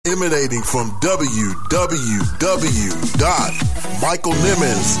Emanating from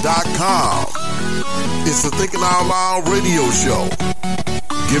www.michaelnimmons.com. It's the Thinking Out Loud radio show,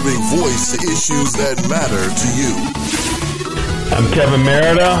 giving voice to issues that matter to you. I'm Kevin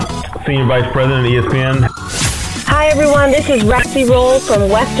Merida, Senior Vice President of ESPN. Hi everyone, this is Roxy Roll from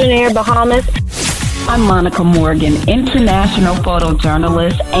Western Air, Bahamas. I'm Monica Morgan, international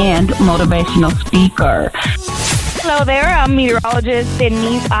photojournalist and motivational speaker. Hello there, I'm meteorologist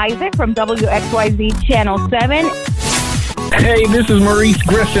Denise Isaac from WXYZ Channel 7. Hey, this is Maurice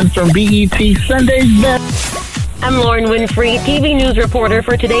Griffin from BET Sunday's Best. I'm Lauren Winfrey, TV news reporter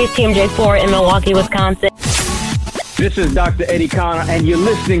for today's TMJ4 in Milwaukee, Wisconsin. This is Dr. Eddie Connor, and you're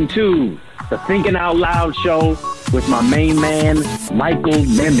listening to the Thinking Out Loud show with my main man, Michael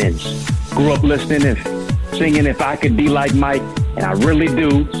Nimmons. Grew up listening and singing If I Could Be Like Mike, and I really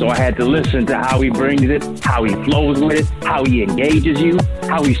do, so I had to listen to how he brings it, how he flows with it, how he engages you,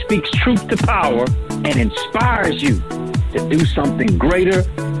 how he speaks truth to power and inspires you to do something greater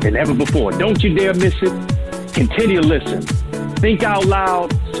than ever before. Don't you dare miss it. Continue to listen. Think out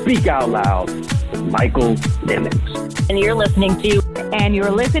loud, speak out loud with Michael Nimmons. And you're listening to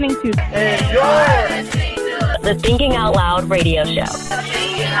the Thinking Out Loud radio show.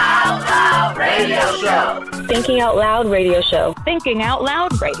 Thinking Out Loud Radio Show. Thinking Out Loud radio show. Thinking Out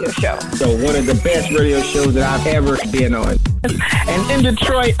Loud Radio Show. So one of the best radio shows that I've ever been on. And in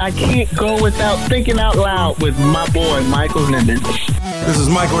Detroit, I can't go without thinking out loud with my boy, Michael Nimmons. This is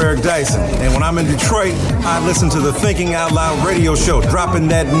Michael Eric Dyson, and when I'm in Detroit, I listen to the Thinking Out Loud radio show, dropping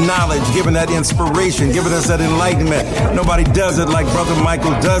that knowledge, giving that inspiration, giving us that enlightenment. Nobody does it like Brother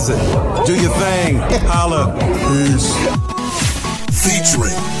Michael does it. Do your thing. Holla. Peace.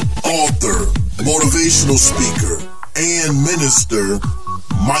 Featuring author, motivational speaker, and minister,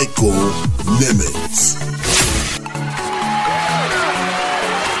 Michael Nimmons.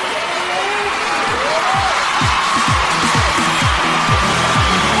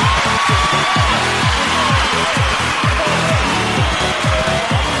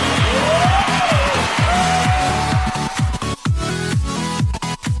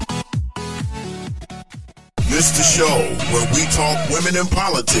 It's the show where we talk women in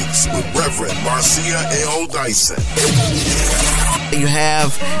politics with Reverend Marcia L. Dyson. You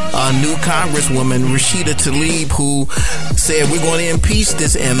have a new Congresswoman, Rashida Tlaib, who said we're going to impeach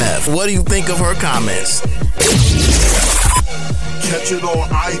this MF. What do you think of her comments? Catch it on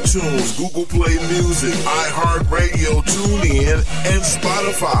iTunes, Google Play Music, iHeartRadio, TuneIn, and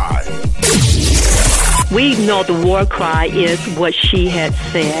Spotify. We know the war cry is what she had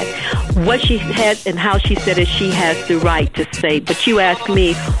said. What she had and how she said it, she has the right to say. But you ask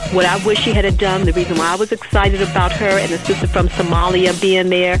me what I wish she had done, the reason why I was excited about her and the sister from Somalia being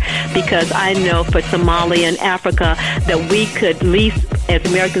there, because I know for Somalia and Africa that we could at least as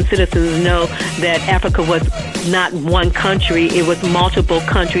American citizens know that Africa was not one country, it was multiple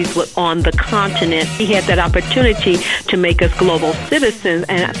countries on the continent. She had that opportunity to make us global citizens,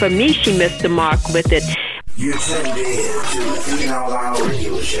 and for me, she missed the mark with it. You're tuned in to the Thinking Out Loud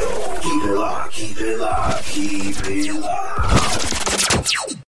radio show. Keep it locked, keep it locked, keep it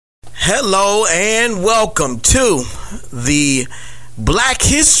locked. Hello and welcome to the Black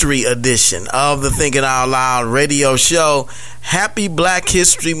History edition of the Thinking Out Loud radio show. Happy Black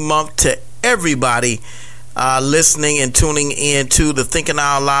History Month to everybody listening and tuning in to the Thinking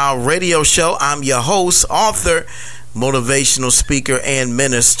Out Loud radio show. I'm your host, author, motivational speaker, and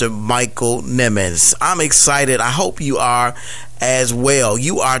minister, Michael Nimmons. I'm excited. I hope you are as well.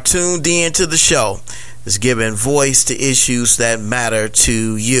 You are tuned in to the show. It's giving voice to issues that matter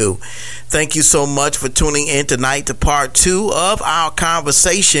to you. Thank you so much for tuning in tonight to part 2 of our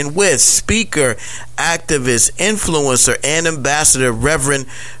conversation with speaker, activist, influencer, and ambassador, Reverend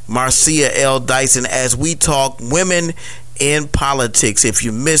Marcia L. Dyson, as we talk women in politics. If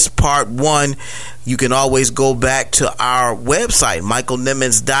you missed part 1, you can always go back to our website,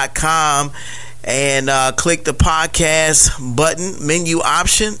 michaelnimmons.com, and click the podcast button menu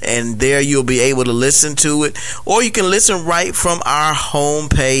option, and there you'll be able to listen to it, or you can listen right from our home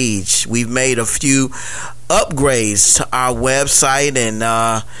page. We've made a few upgrades to our website, and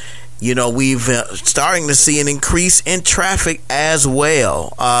we've starting to see an increase in traffic as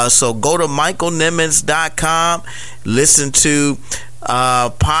well. So go to michaelnimmons.com, listen to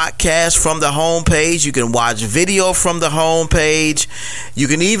podcast from the homepage. You can watch video from the homepage. You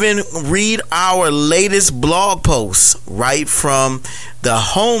can even read our latest blog posts right from the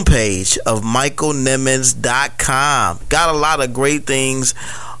homepage of michaelnimmons.com. Got a lot of great things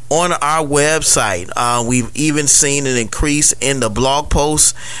on our website. We've even seen an increase in the blog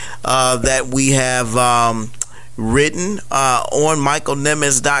posts that we have written on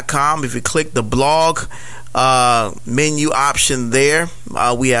michaelnimmons.com. If you click the blog menu option there,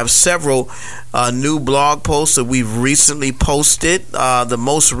 we have several new blog posts that we've recently posted. The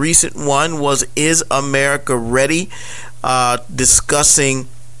most recent one was Is America Ready? Discussing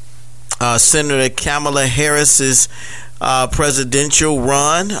Senator Kamala Harris's presidential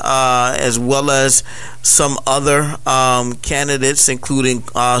run, as well as some other candidates, including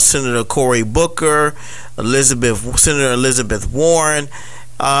Senator Cory Booker, Senator Elizabeth Warren,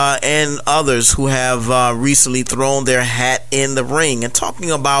 and others who have recently thrown their hat in the ring, and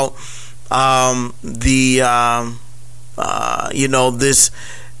talking about this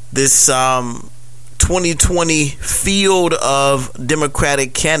 2020 field of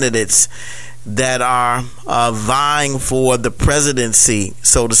Democratic candidates that are vying for the presidency,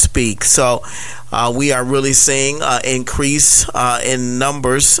 so to speak. So we are really seeing increase in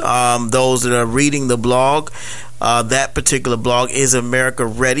numbers, those that are reading the blog. That particular blog, Is America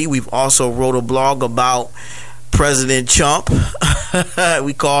Ready? We've also wrote a blog about President Trump.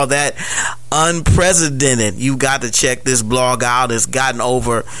 We call that Unprecedented. You got to check this blog out. It's gotten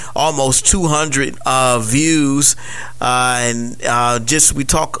over almost 200 views, and we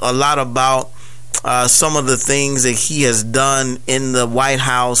talk a lot about some of the things that he has done in the White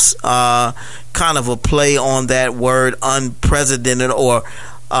House, kind of a play on that word unprecedented, or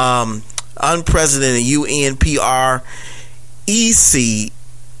unprecedented, UNPRECEDENTED,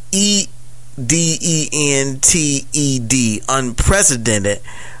 unprecedented.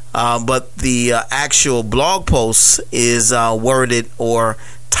 But the actual blog post is worded or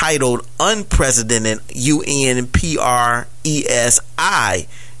titled Unprecedented,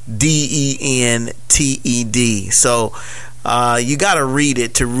 UNPRESIDENTED. So you got to read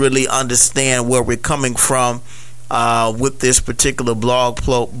it to really understand where we're coming from with this particular blog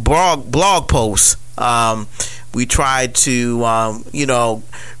post. We try to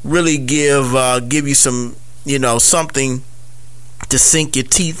really give you some something to sink your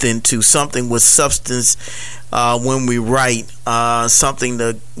teeth into, something with substance when we write, something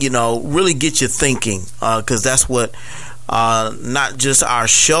to really get you thinking, because that's what not just our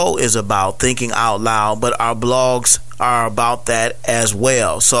show is about, thinking out loud, but our blogs are about that as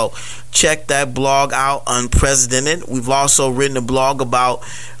well. So check that blog out, Unprecedented. We've also written a blog about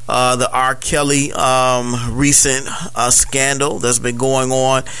the R. Kelly recent scandal that's been going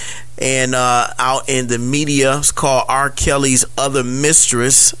on and out in the media. It's called R. Kelly's Other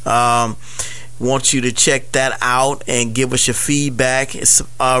Mistress. Want you to check that out and give us your feedback. It's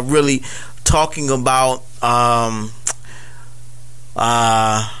really talking about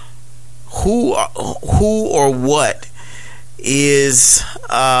who or what is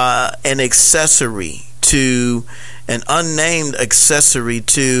an accessory to, an unnamed accessory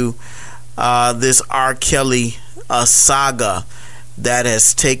to this R. Kelly saga that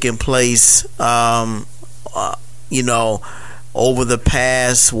has taken place over the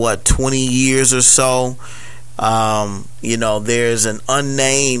past 20 years or so. There's an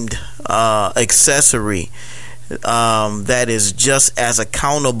unnamed accessory that is just as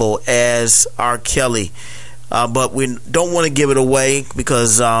accountable as R. Kelly. But we don't want to give it away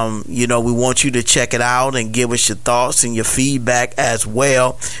because, we want you to check it out and give us your thoughts and your feedback as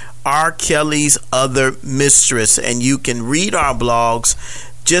well. R. Kelly's Other Mistress. And you can read our blogs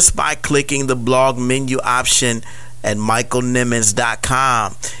just by clicking the blog menu option at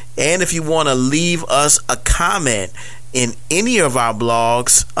michaelnimmons.com. And if you want to leave us a comment in any of our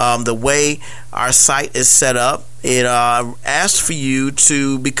blogs, the way our site is set up, it asks for you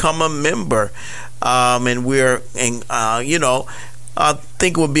to become a member. And I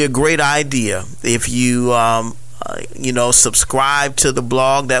think it would be a great idea if you, subscribe to the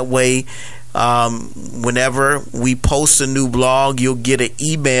blog. That way, whenever we post a new blog, you'll get an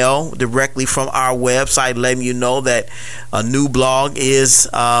email directly from our website letting you know that a new blog is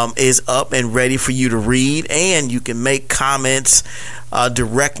up and ready for you to read, and you can make comments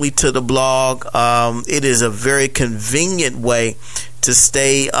directly to the blog. It is a very convenient way to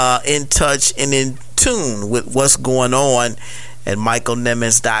stay in touch and in tune with what's going on at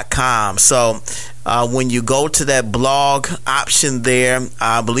michaelnimmons.com. So when you go to that blog option there,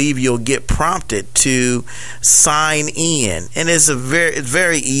 I believe you'll get prompted to sign in, and it's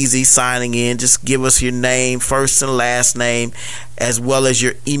very easy signing in. Just give us your name, first and last name, as well as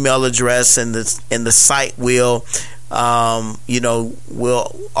your email address, and the site will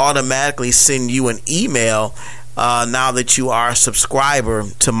automatically send you an email now that you are a subscriber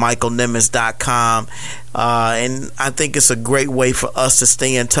to michaelnimmons.com. And I think it's a great way for us to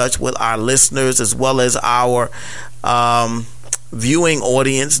stay in touch with our listeners as well as our viewing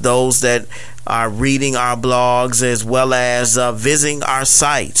audience, those that reading our blogs as well as visiting our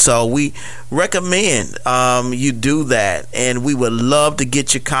site. So we recommend you do that, and we would love to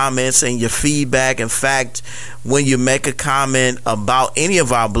get your comments and your feedback. In fact, when you make a comment about any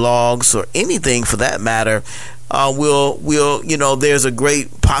of our blogs or anything for that matter, we'll there's a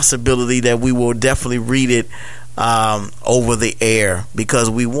great possibility that we will definitely read it over the air, because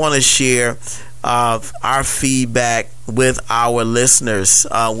we want to share our feedback with our listeners,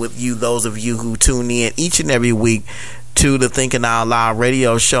 with you, those of you who tune in each and every week to the Thinking Out Loud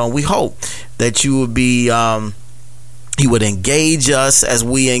radio show. And we hope that you would be you would engage us as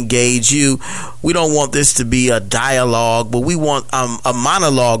we engage you. We don't want this to be a dialogue, but we want a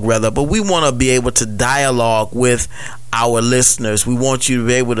monologue rather, but we want to be able to dialogue with our listeners. We want you to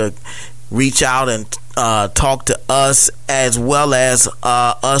be able to reach out and talk to us, as well as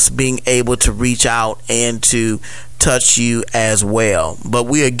us being able to reach out and to touch you as well. But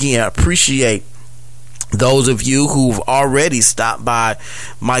we again appreciate those of you who've already stopped by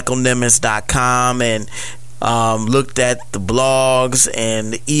michaelnimmons.com and looked at the blogs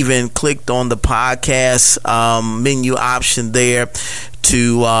and even clicked on the podcast menu option there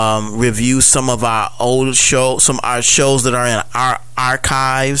to review some of our old shows, some of our shows that are in our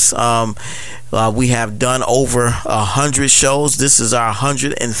archives. We have done over 100 shows. This is our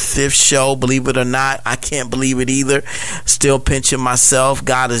 105th show. Believe it or not, I can't believe it either. Still pinching myself.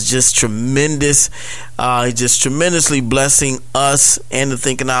 God is just tremendous. He's just tremendously blessing us and the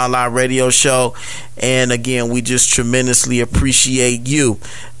Thinking Out Loud radio show. And again, we just tremendously appreciate you,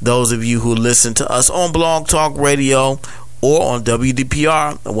 those of you who listen to us on Blog Talk Radio or on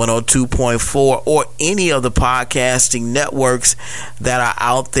WDPR 102.4 or any of the podcasting networks that are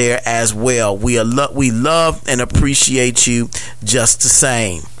out there as well. We love and appreciate you just the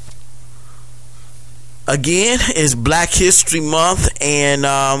same. Again, it's Black History Month, and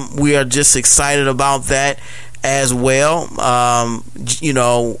we are just excited about that as well.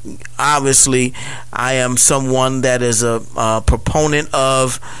 Obviously, I am someone that is a proponent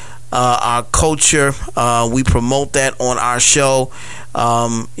of our culture. We promote that on our show.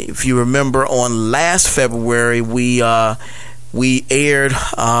 If you remember, on last February, we aired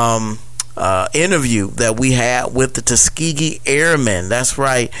interview that we had with the Tuskegee Airmen. That's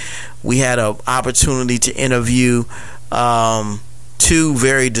right. We had an opportunity to interview two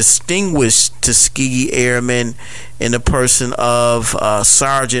very distinguished Tuskegee Airmen in the person of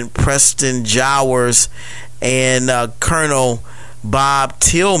Sergeant Preston Jowers and Colonel Bob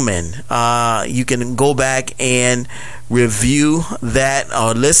Tillman. You can go back and review that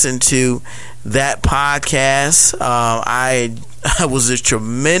or listen to that podcast. It was a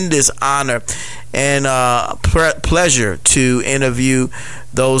tremendous honor and pleasure to interview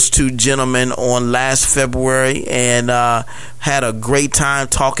those two gentlemen on last February, and had a great time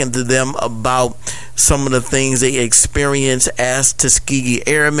talking to them about some of the things they experienced as Tuskegee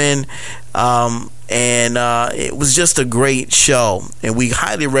Airmen. And it was just a great show, and we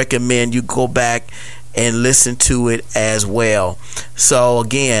highly recommend you go back and listen to it as well. So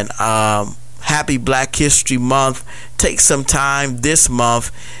again, happy Black History Month. Take some time this month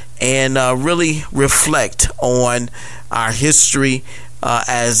and really reflect on our history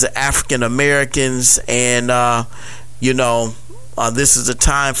as African Americans, and this is a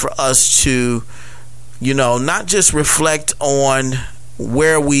time for us to not just reflect on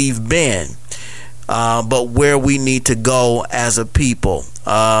where we've been, but where we need to go as a people.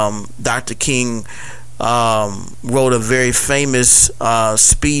 Dr. King wrote a very famous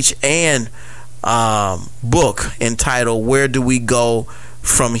speech and book entitled "Where Do We Go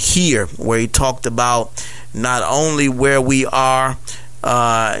From Here?", where he talked about not only where we are,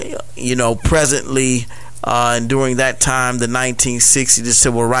 presently, and during that time, the 1960s, the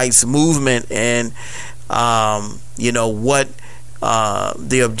Civil Rights Movement, and what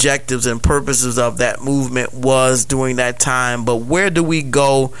the objectives and purposes of that movement was during that time, but where do we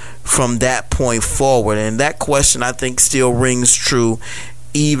go from that point forward? And that question, I think, still rings true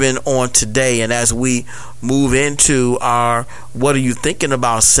even on today. And as we move into our "What Are You Thinking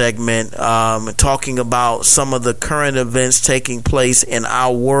About" segment, talking about some of the current events taking place in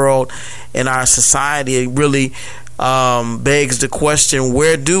our world, in our society, it really begs the question,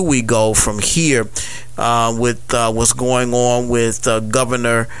 where do we go from here with what's going on with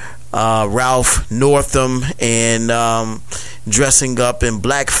Governor Ralph Northam and dressing up in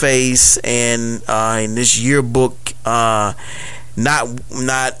blackface, and in this yearbook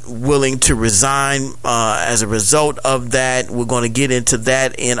not willing to resign as a result of that. We're going to get into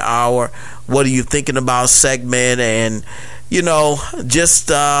that in our "What Are You Thinking About" segment. And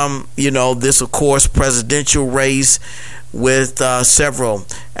this, of course, presidential race with several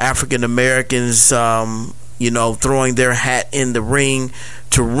African Americans, throwing their hat in the ring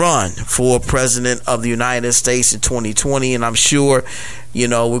to run for president of the United States in 2020. And I'm sure,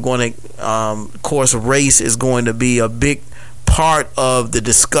 we're going to, of course, race is going to be a big part of the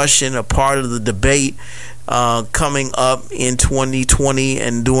discussion, a part of the debate coming up in 2020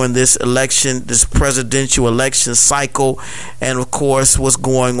 and during this election, this presidential election cycle, and of course what's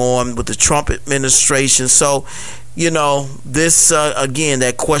going on with the Trump administration. So, this again,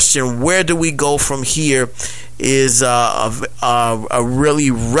 that question, where do we go from here, is a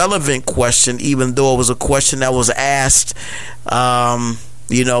really relevant question, even though it was a question that was asked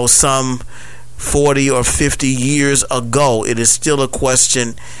some 40 or 50 years ago. It is still a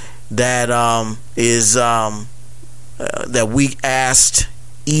question that that we asked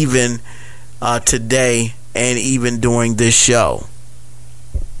even today and even during this show.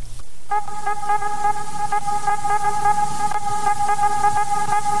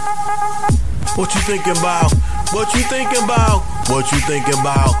 What you thinking about? What you thinking about? What you thinking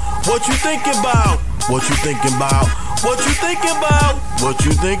about? What you thinking about? What you thinking about? What you thinking about? What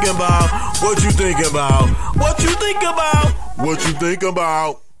you thinking about? What you thinking about? What you think about? What you think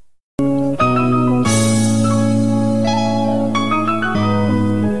about?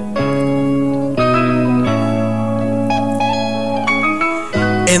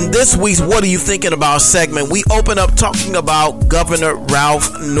 In this week's What Are You Thinking About segment, we open up talking about Governor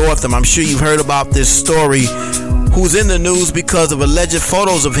Ralph Northam. I'm sure you've heard about this story, who's in the news because of alleged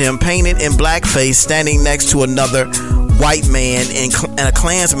photos of him painted in blackface standing next to another white man in a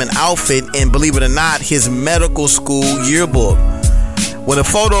Klansman outfit in, believe it or not, his medical school yearbook. When the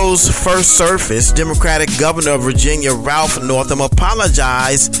photos first surfaced, Democratic Governor of Virginia Ralph Northam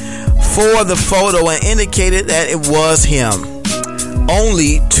apologized for the photo and indicated that it was him.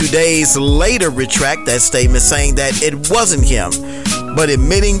 Only 2 days later retract that statement, saying that it wasn't him, but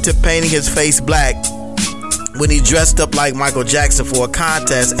admitting to painting his face black when he dressed up like Michael Jackson for a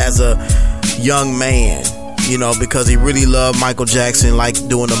contest as a young man, because he really loved Michael Jackson, like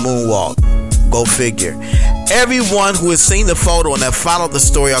doing the moonwalk. Go figure. Everyone who has seen the photo and have followed the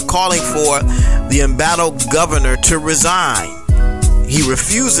story are calling for the embattled governor to resign. He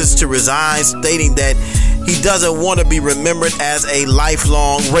refuses to resign, stating that he doesn't want to be remembered as a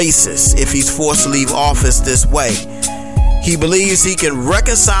lifelong racist if he's forced to leave office this way. He believes he can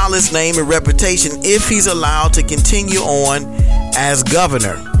reconcile his name and reputation if he's allowed to continue on as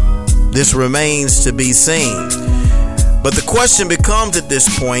governor. This remains to be seen. But the question becomes at this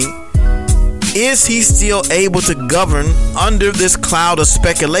point, is he still able to govern under this cloud of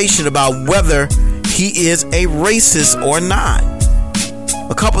speculation about whether he is a racist or not?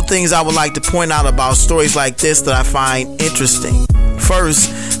 A couple things I would like to point out about stories like this that I find interesting. First,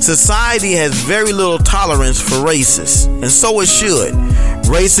 society has very little tolerance for racists, and so it should.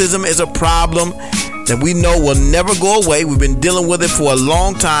 Racism is a problem that we know will never go away. We've been dealing with it for a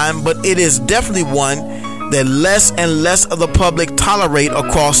long time, but it is definitely one that less and less of the public tolerate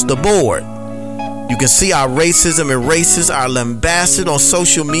across the board. You can see our racism and racists are lambasted on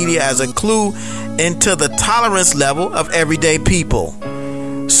social media as a clue into the tolerance level of everyday people.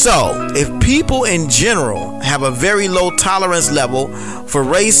 So, if people in general have a very low tolerance level for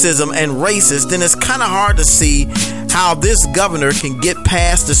racism and racists, then it's kind of hard to see how this governor can get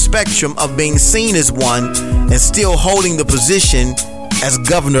past the spectrum of being seen as one and still holding the position as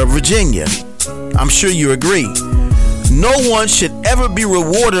governor of Virginia. I'm sure you agree. No one should ever be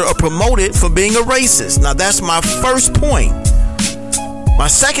rewarded or promoted for being a racist. Now, that's my first point. My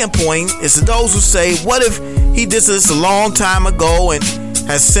second point is to those who say, what if he did this a long time ago and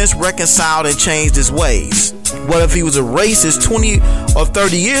has since reconciled and changed his ways? What if he was a racist 20 or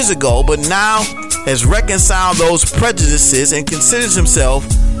 30 years ago, but now has reconciled those prejudices and considers himself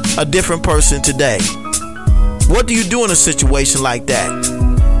a different person today? What do you do in a situation like that,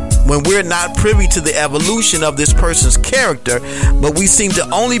 when we're not privy to the evolution of this person's character, but we seem to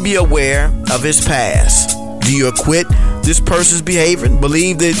only be aware of his past? Do you acquit this person's behavior and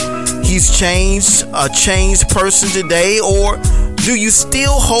believe that he's changed, a changed person today, or do you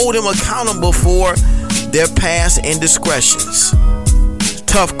still hold him accountable for their past indiscretions?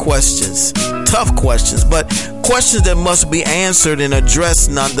 Tough questions, but questions that must be answered and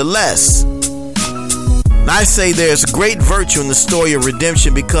addressed nonetheless. And I say there's great virtue in the story of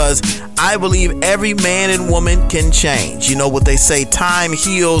redemption because I believe every man and woman can change. You know what they say, time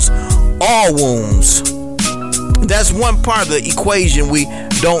heals all wounds. That's one part of the equation we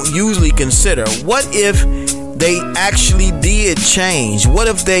don't usually consider. What if they actually did change? What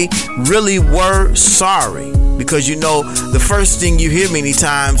if they really were sorry? Because the first thing you hear many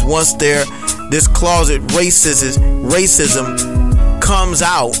times once this closet racism comes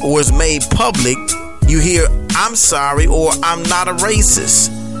out or is made public, you hear, I'm sorry, or I'm not a racist.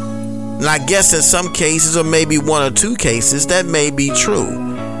 And I guess in some cases, or maybe one or two cases, that may be true.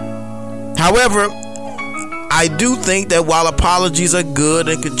 However, I do think that while apologies are good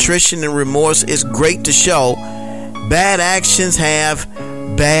and contrition and remorse is great to show, bad actions have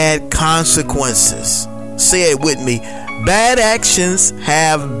bad consequences. Say it with me. Bad actions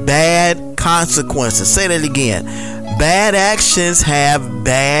have bad consequences. Say that again. Bad actions have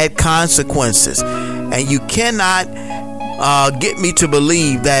bad consequences. And you cannot get me to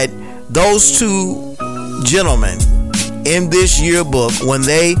believe that those two gentlemen in this yearbook, when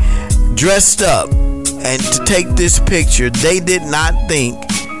they dressed up and to take this picture, they did not think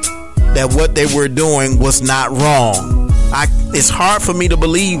that what they were doing was not wrong. It's hard for me to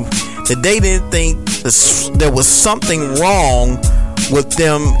believe that they didn't think there was something wrong with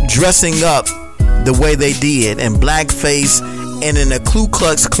them dressing up the way they did in blackface and in a Ku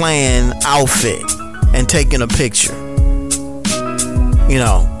Klux Klan outfit and taking a picture.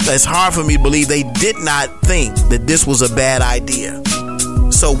 It's hard for me to believe they did not think that this was a bad idea.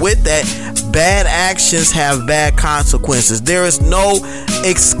 So with that, bad actions have bad consequences. There is no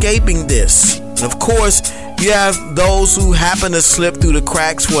escaping this. And of course, you have those who happen to slip through the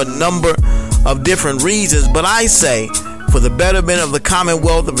cracks for a number of different reasons. But I say, for the betterment of the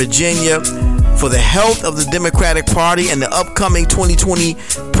Commonwealth of Virginia, for the health of the Democratic Party and the upcoming 2020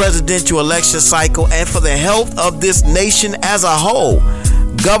 presidential election cycle, and for the health of this nation as a whole,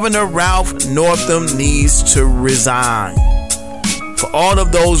 Governor Ralph Northam needs to resign. For all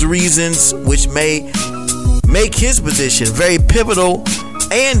of those reasons, which may make his position very pivotal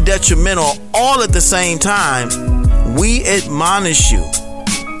and detrimental all at the same time, we admonish you,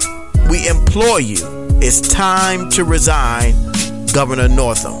 we implore you, it's time to resign, Governor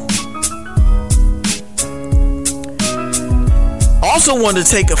Northam. Also wanted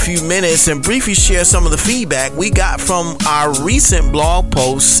to take a few minutes and briefly share some of the feedback we got from our recent blog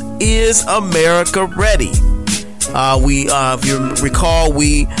post, Is America Ready? If you recall,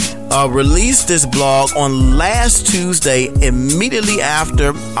 we released this blog on last Tuesday, immediately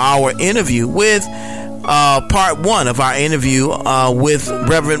after our interview with part one of our interview with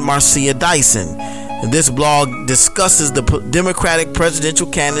Reverend Marcia Dyson. This blog discusses the Democratic presidential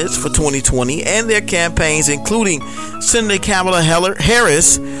candidates for 2020 and their campaigns, including Senator Kamala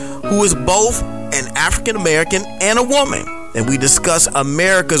Harris, who is both an African American and a woman. And we discuss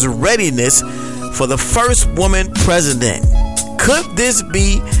America's readiness for the first woman president. Could this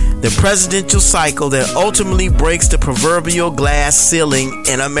be the presidential cycle that ultimately breaks the proverbial glass ceiling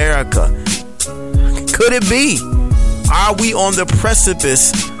in America? Could it be? Are we on the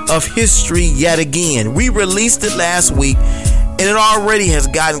precipice of history yet again? We released it last week and it already has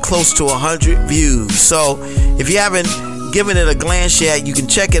gotten close to 100 views. So if you haven't given it a glance yet, you can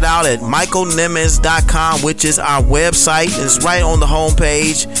check it out at michaelnimmons.com, which is our website. It's right on the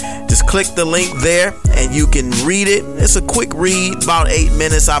homepage. Just click the link there and you can read it. It's a quick read, about 8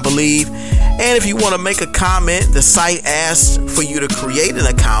 minutes, I believe. And if you want to make a comment, the site asks for you to create an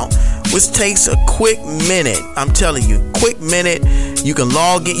account, which takes a quick minute. I'm telling you, quick minute. You can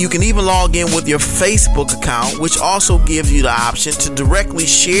log in. You can even log in with your Facebook account, which also gives you the option to directly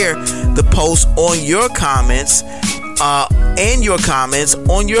share the post on your comments and your comments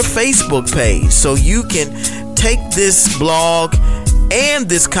on your Facebook page. So you can take this blog and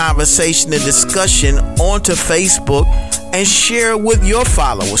this conversation and discussion onto Facebook and share with your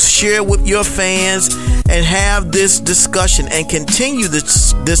followers, share with your fans, and have this discussion and continue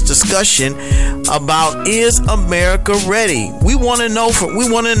this discussion about, is America ready? We want to know,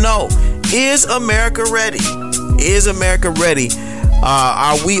 is America ready? Is America ready?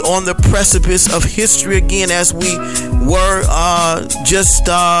 Are we on the precipice of history again, as we were just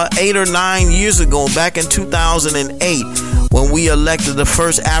 8 or 9 years ago, back in 2008, when we elected the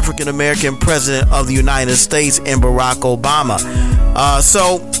first African American president of the United States in Barack Obama?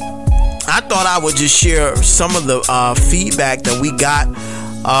 So I thought I would just share some of the feedback that we got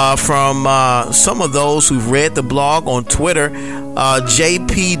from some of those who've read the blog on Twitter.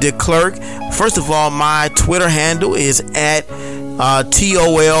 JP DeClerc. First of all, my Twitter handle is at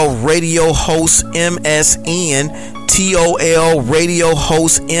TOL Radio Host MSN. TOL Radio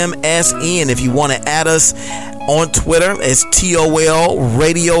Host MSN. If you want to add us On Twitter, it's TOL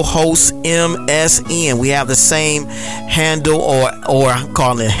Radio Host MSN. We have the same handle, or I'm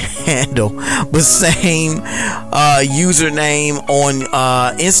calling it handle, but same username on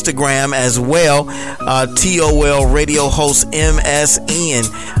Instagram as well. TOL Radio Host MSN.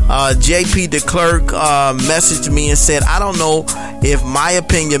 JP DeClerc messaged me and said, I don't know if my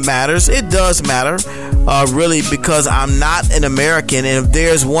opinion matters. It does matter, really, because I'm not an American, and if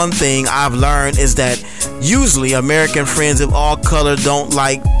there's one thing I've learned is that usually American friends of all color don't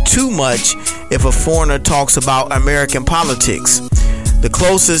like too much if a foreigner talks about American politics. The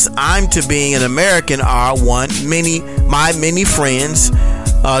closest I'm to being an American are 1, my many friends, 2,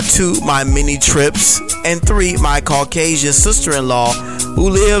 my many trips, and 3, my Caucasian sister-in-law who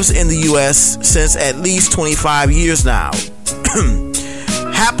lives in the U.S. since at least 25 years now.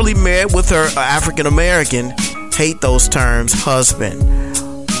 Happily married with her African-American, hate those terms, husband.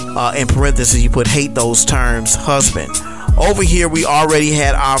 In parentheses, you put hate those terms, husband. Over here, we already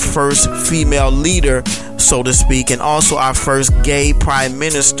had our first female leader, so to speak, and also our first gay prime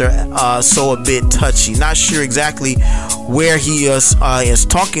minister, so a bit touchy. Not sure exactly where he is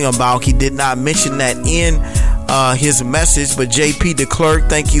talking about. He did not mention that in his message, but JP DeClerc,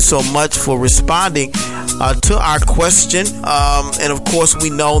 thank you so much for responding to our question. And of course, we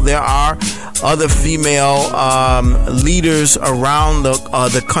know there are other female leaders around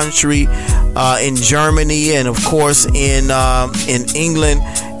the country, in Germany, and of course in England,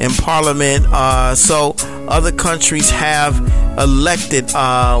 in Parliament. So other countries have elected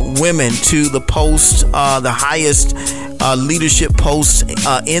women to the post, the highest leadership posts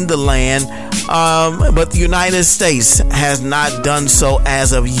in the land, but the United States has not done so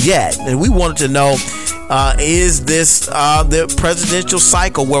as of yet. And we wanted to know, is this the presidential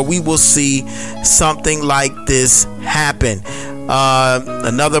cycle where we will see something like this happen?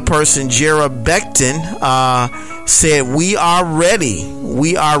 Another person, Jera Becton, said, we are ready.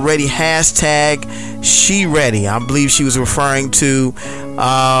 We are ready. Hashtag she ready. I believe she was referring to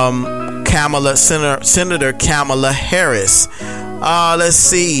Senator Kamala Harris. Let's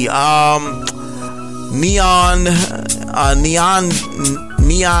see.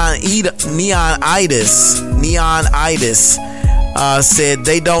 Neonitis said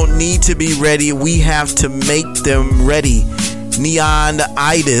they don't need to be ready. We have to make them ready.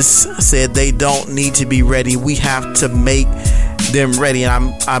 Neonitis said they don't need to be ready. We have to make them ready.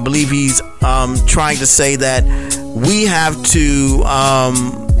 And I believe he's trying to say that we have to,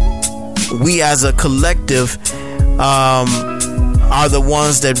 we as a collective are the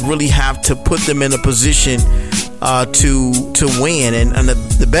ones that really have to put them in a position to win. And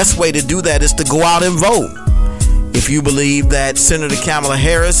the best way to do that is to go out and vote. If you believe that Senator Kamala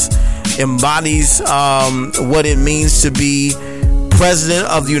Harris embodies what it means to be President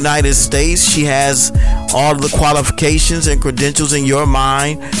of the United States, she has all the qualifications and credentials in your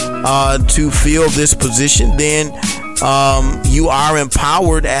mind to fill this position, then you are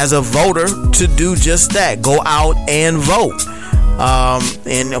empowered as a voter to do just that. Go out and vote.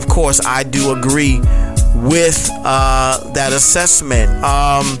 And of course, I do agree with that assessment.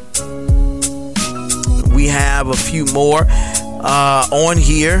 We have a few more on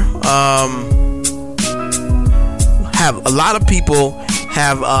here. Have a lot of people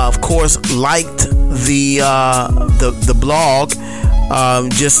have, of course, liked the blog.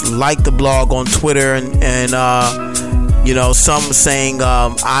 Just like the blog on Twitter, and you know, some saying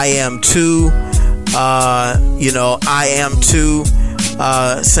I am too. I am too.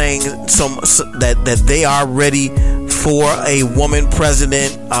 Saying that they are ready for a woman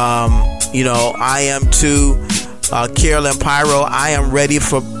president. I am too. Carolyn Pyro, I am ready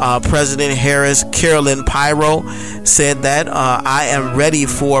for President Harris. Carolyn Pyro said that I am ready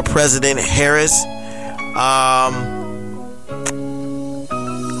for President Harris.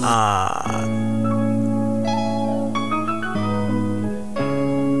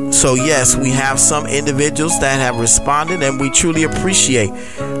 So yes, we have some individuals that have responded, and we truly appreciate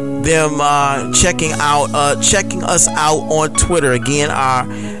them checking us out on Twitter. Again, our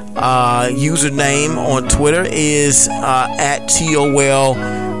username on Twitter is at TOL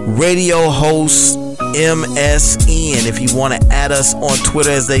Radio Host MSN. If you want to add us on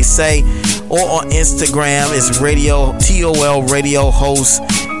Twitter, as they say, or on Instagram, it's TOL Radio Host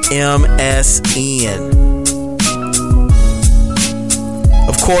MSN.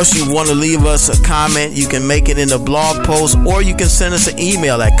 Of course, you want to leave us a comment, you can make it in the blog post, or you can send us an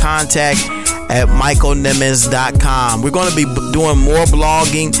email at contact@michaelnimmons.com. We're going to be doing more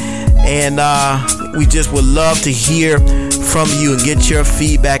blogging, and we just would love to hear from you and get your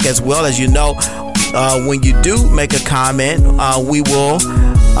feedback as well. As you know, when you do make a comment, we will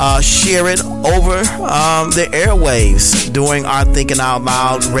share it over the airwaves during our Thinking Out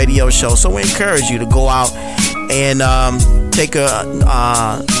Loud radio show. So we encourage you to go out and take a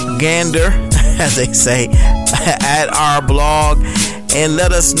gander, as they say, at our blog and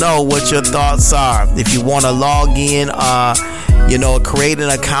let us know what your thoughts are. If you want to log in, create an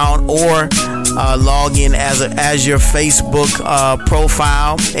account or log in as your Facebook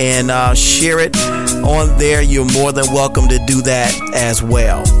profile and share it on there, you're more than welcome to do that as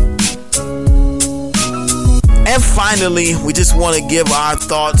well. And finally, we just want to give our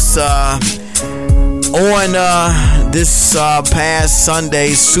thoughts on this past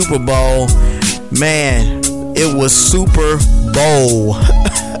Sunday's Super Bowl. Man, it was Super Bowl.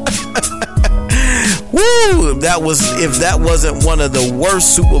 Woo! If that wasn't one of the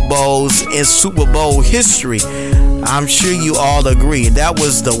worst Super Bowls in Super Bowl history, I'm sure you all agree. That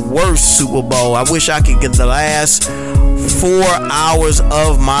was the worst Super Bowl. I wish I could get the last 4 hours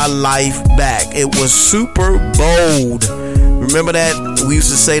of my life back. It was super bold. Remember that? We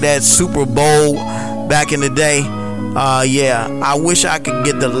used to say that, Super Bowl, back in the day. Yeah, I wish I could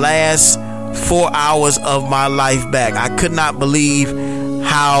get the last 4 hours of my life back. I could not believe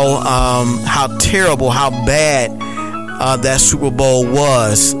how terrible, how bad that Super Bowl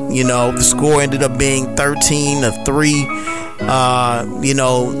was. The score ended up being 13-3.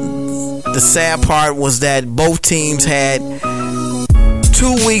 The sad part was that both teams had 2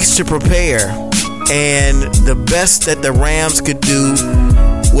 weeks to prepare, and the best that the Rams could do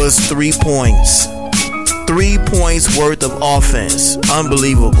was 3 points. 3 points worth of offense.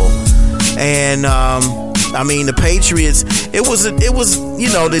 Unbelievable. And the Patriots, it was the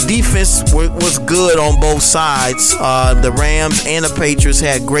defense was good on both sides. The Rams and the Patriots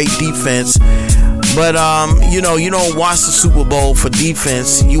had great defense. But you don't watch the Super Bowl for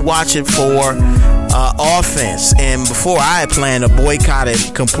defense. You watch it for offense. And before, I had planned to boycott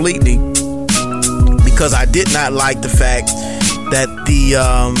it completely because I did not like the fact that the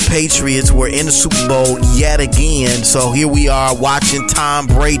Patriots were in the Super Bowl yet again. So here we are watching Tom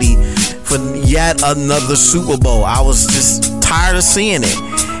Brady for yet another Super Bowl. I was just tired of seeing it.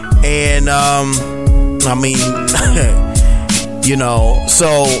 And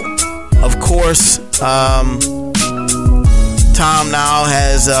so of course, Tom now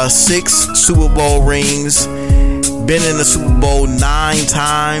has 6 Super Bowl rings, been in the Super Bowl 9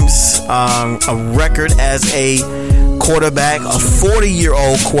 times, a record as a quarterback, a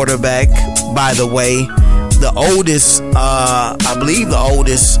 40-year-old quarterback, by the way, the oldest, I believe the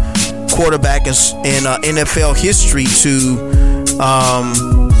oldest quarterback in NFL history to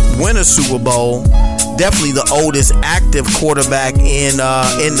win a Super Bowl. Definitely the oldest active quarterback in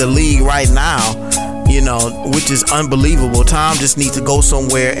the league right now, which is unbelievable. Tom just needs to go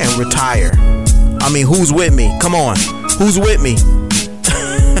somewhere and retire. I mean, who's with me? Come on, who's with me?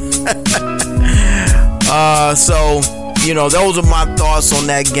 So those are my thoughts on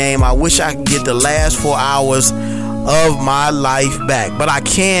that game. I wish I could get the last 4 hours of my life back, but I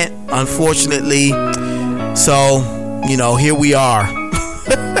can't, unfortunately. So here we are.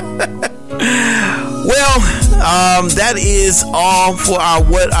 Well, that is all for our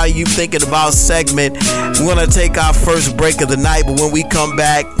What Are You Thinking About segment. We're going to take our first break of the night, but when we come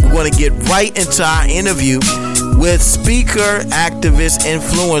back, we're going to get right into our interview with speaker, activist,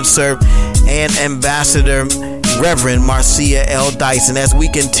 influencer, and ambassador Reverend Marcia L. Dyson as we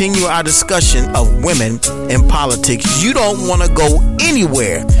continue our discussion of women in politics. You don't want to go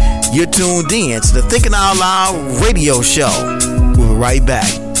anywhere. You're tuned in to the Thinking Out Loud radio show. We'll be right back.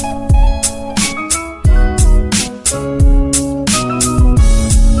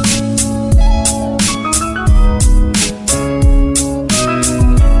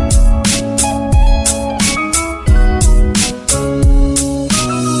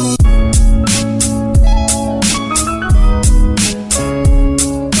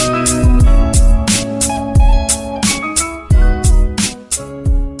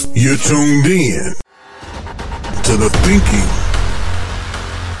 You're tuned in to the Thinking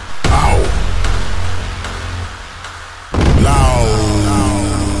Out Loud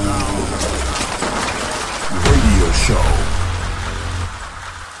radio show,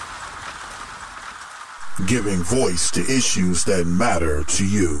 giving voice to issues that matter to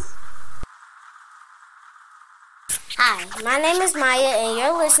you. Hi, my name is Maya, and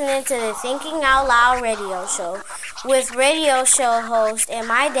you're listening to the Thinking Out Loud radio show with radio show host and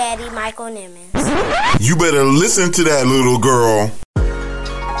my daddy, Michael Nimmons. You better listen to that, little girl.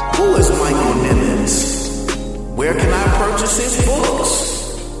 Who is Michael Nimmons? Where can I purchase his books?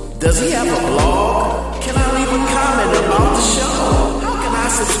 Does he have a blog? Can I leave a comment about the show? How can I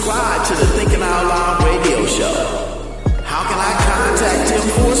subscribe to the Thinking Out Loud radio show? How can I contact him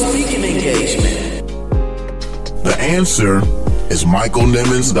for your speaking engagement? The answer is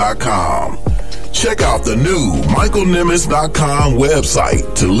MichaelNimmons.com. Check out the new MichaelNimmons.com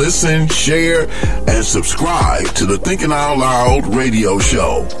website to listen, share, and subscribe to the Thinking Out Loud radio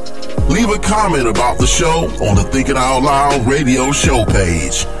show. Leave a comment about the show on the Thinking Out Loud radio show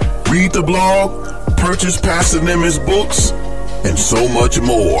page. Read the blog, purchase Pastor Nimmons books, and so much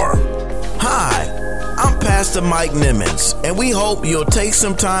more. Hi, I'm Pastor Mike Nimmons, and we hope you'll take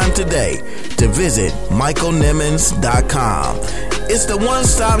some time today to visit MichaelNimmons.com. It's the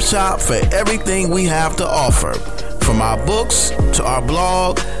one-stop shop for everything we have to offer, from our books to our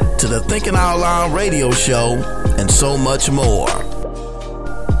blog to the Thinking Out Loud radio show and so much more.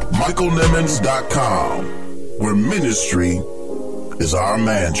 MichaelNimmons.com, where ministry is our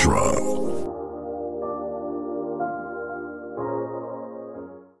mantra.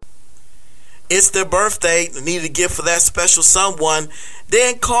 It's their birthday. They need a gift for that special someone.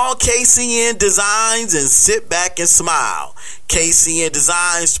 Then call KCN Designs and sit back and smile. KCN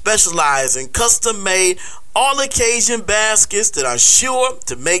Designs specialize in custom-made all-occasion baskets that are sure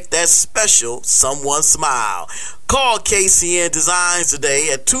to make that special someone smile. Call KCN Designs today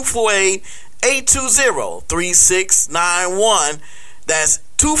at 248-820-3691. That's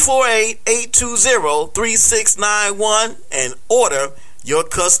 248-820-3691 and order your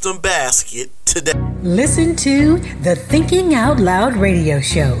custom basket today. Listen to the Thinking Out Loud radio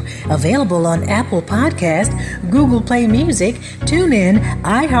show. Available on Apple Podcast, Google Play Music, TuneIn,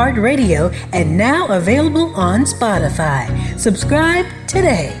 iHeartRadio, and now available on Spotify. Subscribe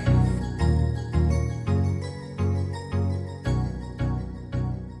today.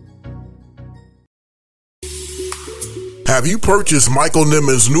 Have you purchased Michael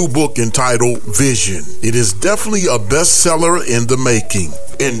Nimmons' new book entitled Vision? It is definitely a bestseller in the making.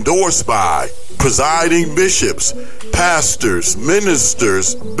 Endorsed by presiding bishops, pastors,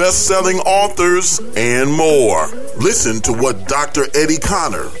 ministers, best-selling authors, and more. Listen to what Dr. Eddie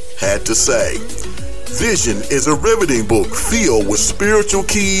Connor had to say. Vision is a riveting book filled with spiritual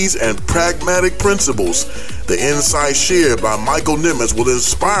keys and pragmatic principles. The insights shared by Michael Nimmons will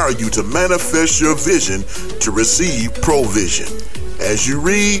inspire you to manifest your vision to receive provision. As you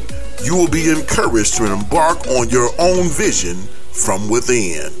read, you will be encouraged to embark on your own vision from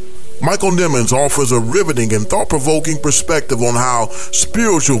within. Michael Nimmons offers a riveting and thought-provoking perspective on how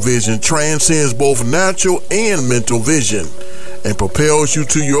spiritual vision transcends both natural and mental vision and propels you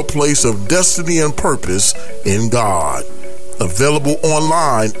to your place of destiny and purpose in God. Available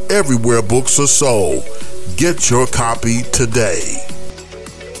online everywhere books are sold. Get your copy today.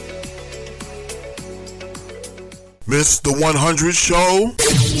 Missed the 100 show?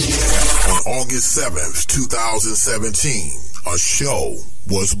 On August 7th, 2017, a show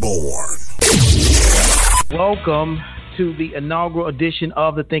was born. Welcome to the inaugural edition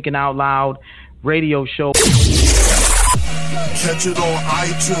of the Thinking Out Loud radio show. Catch it on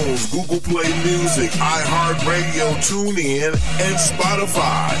iTunes, Google Play Music, iHeartRadio, TuneIn, and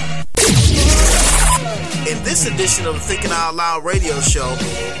Spotify. In this edition of the Thinking Out Loud radio show,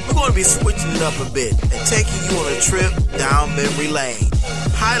 we're going to be switching it up a bit and taking you on a trip down memory lane,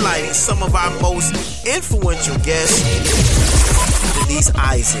 highlighting some of our most influential guests. Denise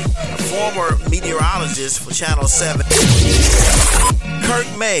Isaac, a former meteorologist for Channel 7. Kirk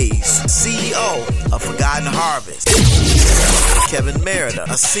Mays, CEO of Forgotten Harvest. Kevin Merida,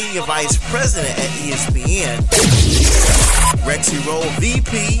 a senior vice president at ESPN. Rexy Rowe,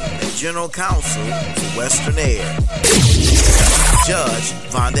 VP and general counsel for Western Air. Judge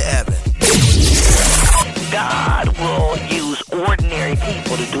Vonda Evans. God will use ordinary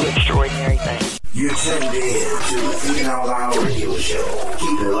people to do extraordinary things. You're tuned in to the Thinking Out Loud radio show.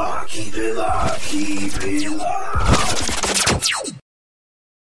 Keep it locked, keep it locked, keep it locked.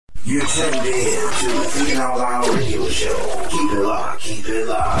 You're tuned in to the Thinking Out Loud radio show. Keep it locked, keep it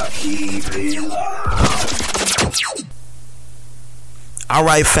locked, keep it locked. All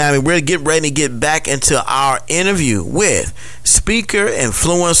right, family, we're getting ready to get back into our interview with speaker,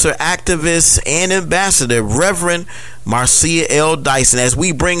 influencer, activist, and ambassador, Reverend Marcia L. Dyson, as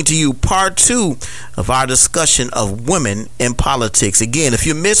we bring to you part 2 of our discussion of women in politics. Again, if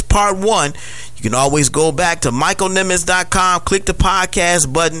you missed part 1, you can always go back to MichaelNimmons.com, click the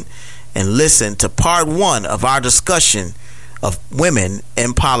podcast button, and listen to part 1 of our discussion of women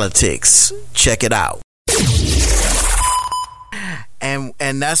in politics. Check it out. And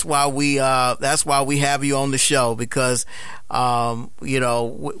that's why we have you on the show, because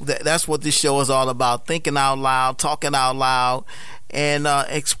that's what this show is all about: thinking out loud, talking out loud, and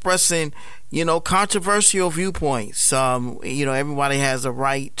expressing controversial viewpoints. Everybody has a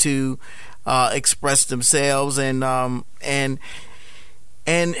right to express themselves, and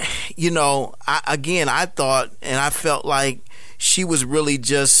And, you know, I thought and I felt like she was really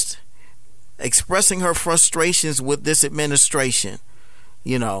just expressing her frustrations with this administration.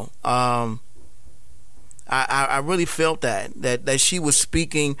 You know, I really felt that she was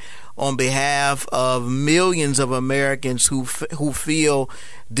speaking on behalf of millions of Americans who feel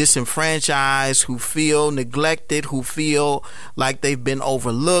disenfranchised, who feel neglected, who feel like they've been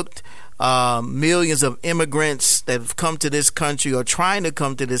overlooked. Millions of immigrants that have come to this country or trying to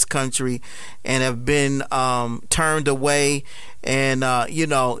come to this country and have been turned away. And, you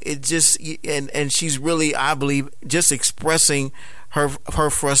know, it just, and she's really, I believe, just expressing her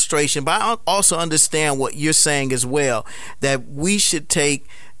frustration. But I also understand what you're saying as well, that we should take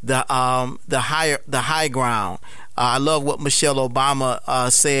the high ground. I love what Michelle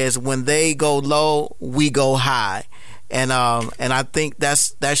Obama says: when they go low, we go high. And I think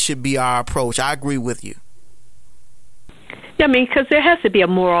that should be our approach. I agree with you. Yeah, I mean, because there has to be a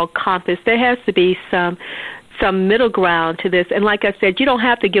moral compass. There has to be some middle ground to this. And like I said, you don't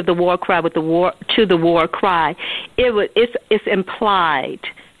have to give the war cry with the war cry. It's implied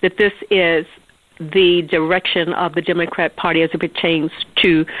that this is the direction of the Democrat Party as it pertains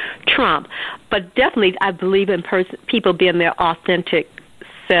to Trump. But definitely, I believe in people being their authentic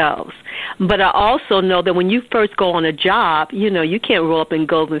selves. But I also know that when you first go on a job, you know, you can't roll up in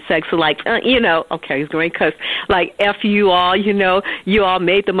Goldman Sachs like, you know, okay, he's going because like F you all, you know, you all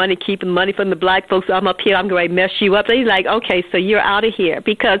made the money, keeping the money from the black folks. I'm up here, I'm going to mess you up. So he's like, okay, so you're out of here.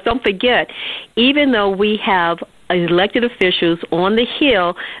 Because don't forget, even though we have elected officials on the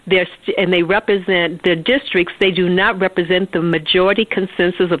Hill, and they represent the districts, they do not represent the majority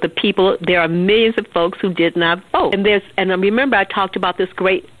consensus of the people. There are millions of folks who did not vote. And remember, I talked about this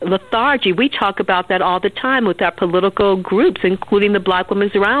great lethargy. We talk about that all the time with our political groups, including the Black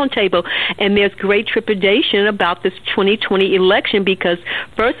Women's Roundtable. And there's great trepidation about this 2020 election because,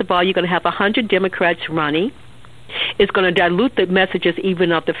 first of all, you're going to have 100 Democrats running. It's going to dilute the messages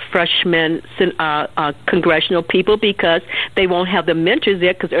even of the freshman congressional people because they won't have the mentors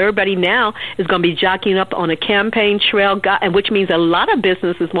there because everybody now is going to be jockeying up on a campaign trail, and which means a lot of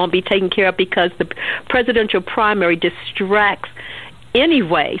businesses won't be taken care of because the presidential primary distracts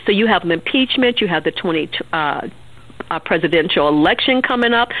anyway. So you have an impeachment, you have the presidential election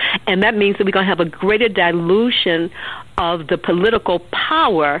coming up, and that means that we're going to have a greater dilution of the political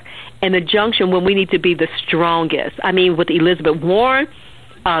power and the junction when we need to be the strongest. I mean, with Elizabeth Warren,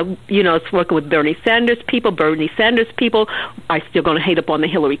 you know, it's working with Bernie Sanders people. Bernie Sanders people are still going to hate up on the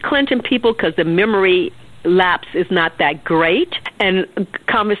Hillary Clinton people because the memory lapse is not that great. And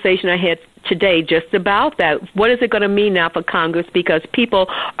conversation I had today just about that. What is it going to mean now for Congress? Because people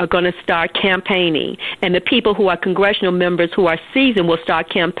are going to start campaigning, and the people who are congressional members who are seasoned will start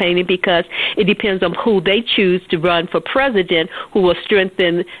campaigning because it depends on who they choose to run for president, who will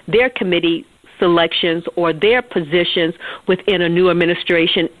strengthen their committee selections or their positions within a new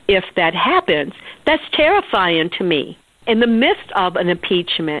administration if that happens. That's terrifying to me. In the midst of an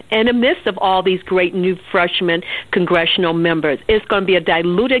impeachment, in the midst of all these great new freshman congressional members, it's going to be a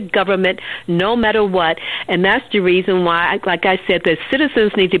diluted government no matter what. And that's the reason why, like I said, the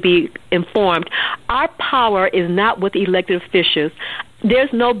citizens need to be informed. Our power is not with elected officials.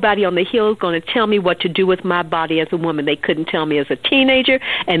 There's nobody on the Hill going to tell me what to do with my body as a woman. They couldn't tell me as a teenager,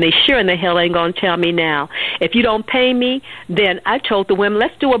 and they sure in the hell ain't going to tell me now. If you don't pay me, then I told the women,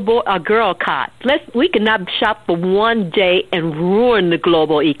 let's do a girl cot. We cannot shop for one day and ruin the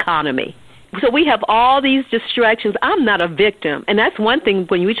global economy. So we have all these distractions. I'm not a victim. And that's one thing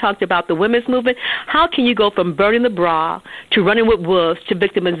when we talked about the women's movement. How can you go from burning the bra to running with wolves to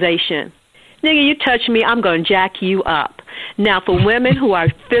victimization? Nigga, you touch me, I'm going to jack you up. Now, for women who are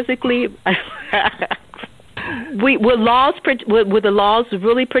physically, will the laws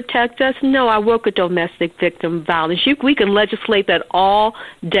really protect us? No, I work with domestic victim violence. We can legislate that all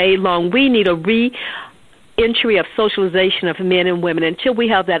day long. We need a entry of socialization of men and women. Until we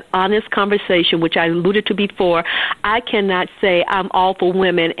have that honest conversation, which I alluded to before, I cannot say I'm all for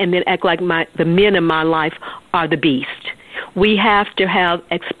women and then act like the men in my life are the beast. We have to have,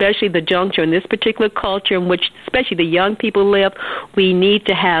 especially the juncture in this particular culture in which especially the young people live, we need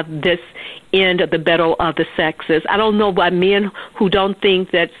to have this end of the battle of the sexes. I don't know why men who don't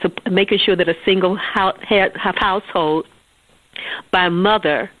think that making sure that a single household by a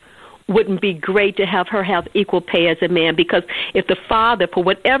mother wouldn't be great to have her have equal pay as a man, because if the father, for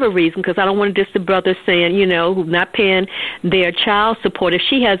whatever reason, because I don't want to diss the brother saying, you know, who's not paying their child support, if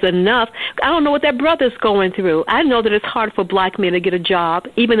she has enough, I don't know what that brother's going through. I know that it's hard for black men to get a job,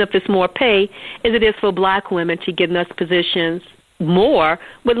 even if it's more pay, as it is for black women to get in those positions more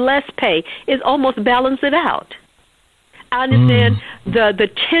with less pay. It's almost balance it out. I understand the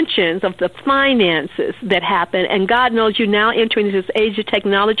tensions of the finances that happen, and God knows you're now entering this age of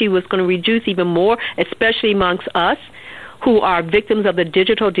technology was going to reduce even more, especially amongst us who are victims of the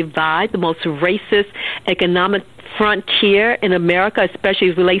digital divide, the most racist economic frontier in America, especially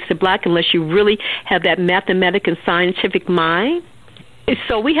as it relates to black, unless you really have that mathematical and scientific mind.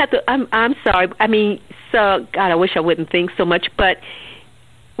 So we have to, I'm sorry, I mean, so, God, I wish I wouldn't think so much, but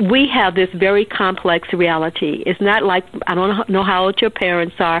we have this very complex reality. It's not like, I don't know how old your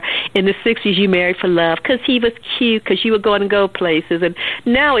parents are. In the 60s, you married for love because he was cute, because you were going to go places. And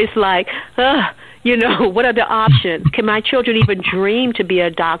now it's like, you know, what are the options? Can my children even dream to be a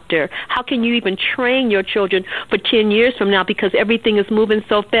doctor? How can you even train your children for 10 years from now because everything is moving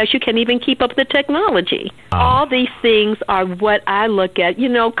so fast you can't even keep up with the technology? All these things are what I look at. You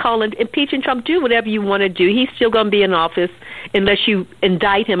know, calling, impeaching Trump, do whatever you want to do. He's still going to be in office unless you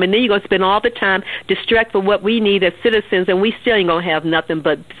indict him, and then you're going to spend all the time distract for what we need as citizens, and we still ain't going to have nothing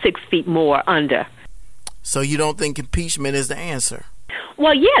but 6 feet more under. So you don't think impeachment is the answer?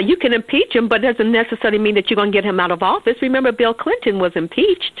 Well, yeah, you can impeach him, but it doesn't necessarily mean that you're going to get him out of office. Remember, Bill Clinton was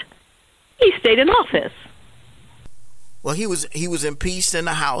impeached. He stayed in office. Well, he was impeached in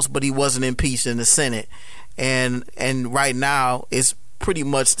the House, but he wasn't impeached in the Senate. And right now, it's pretty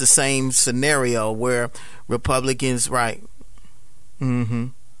much the same scenario where Republicans, right? Mm-hmm.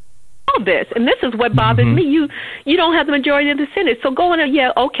 All this, and this is what bothers me. You don't have the majority of the Senate, so go in.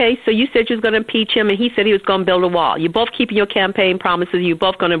 Yeah, okay. So you said you was going to impeach him, and he said he was going to build a wall. You're both keeping your campaign promises. You're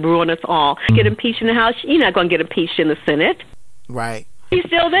both going to ruin us all. Get impeached in the House. You're not going to get impeached in the Senate. Right. He's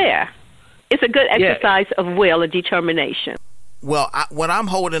still there. It's a good exercise of will and determination. Well, what I'm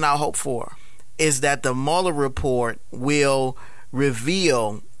holding out hope for is that the Mueller report will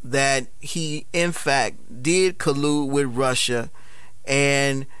reveal that he, in fact, did collude with Russia,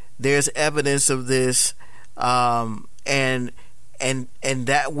 and there's evidence of this, and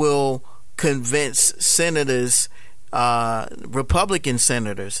that will convince senators, Republican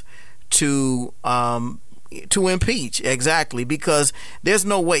senators, to impeach. Exactly, because there's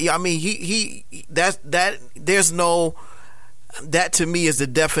no way. I mean, that to me is the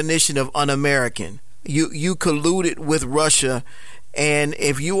definition of un-American. You colluded with Russia, and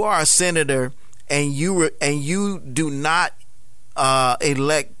if you are a senator and you do not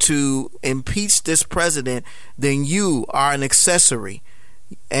elect to impeach this president, then you are an accessory,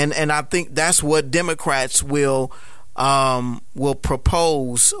 and I think that's what Democrats will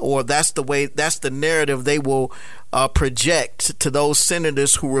propose, or that's the narrative they will project to those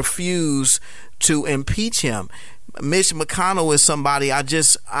senators who refuse to impeach him. Mitch McConnell is somebody I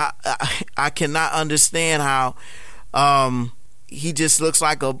cannot understand how he just looks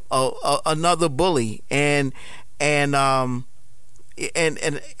like another bully, and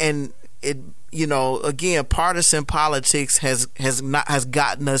it, you know, again, partisan politics has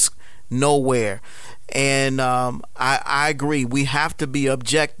gotten us nowhere, and I agree we have to be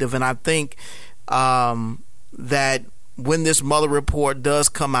objective, and I think that when this Mueller report does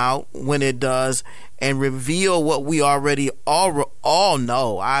come out, when it does, and reveal what we already all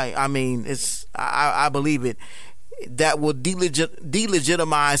know, I mean, I believe it, that will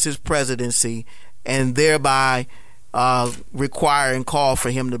delegitimize his presidency and thereby require and call for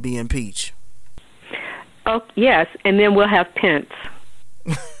him to be impeached. Oh yes, and then we'll have Pence.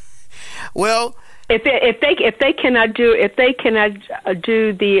 Well, if they cannot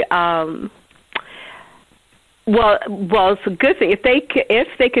do the well, it's a good thing if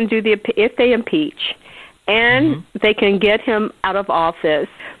they can do if they impeach and they can get him out of office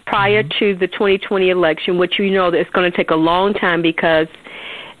prior to the 2020 election, which you know that it's going to take a long time because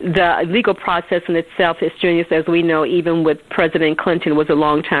the legal process in itself is strenuous, as we know. Even with President Clinton, was a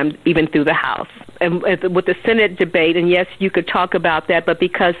long time, even through the House. And with the Senate debate, and yes, you could talk about that, but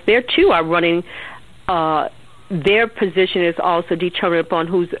because they too are running, their position is also determined upon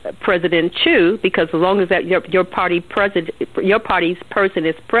who's president too. Because as long as that your party's person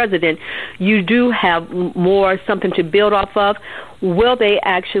is president, you do have more something to build off of. Will they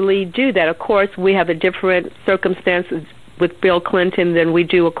actually do that? Of course, we have a different circumstances with Bill Clinton than we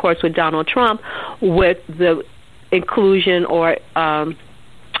do, of course, with Donald Trump, with the inclusion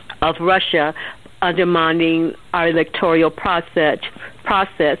of Russia undermining our electoral process,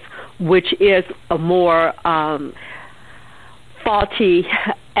 which is a more faulty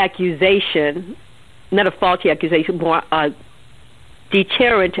accusation, not a faulty accusation, more a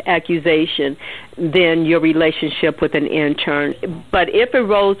deterrent accusation than your relationship with an intern. But if it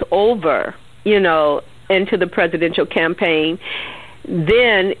rolls over, you know, into the presidential campaign,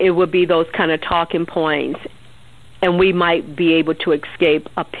 then it would be those kind of talking points, and we might be able to escape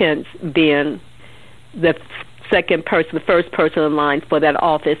a Pence being the the first person in line for that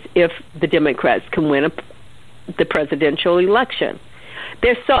office if the Democrats can win the presidential election.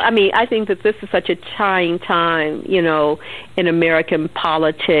 I think that this is such a trying time, in American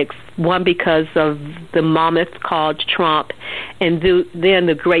politics. One, because of the mammoth called Trump, and then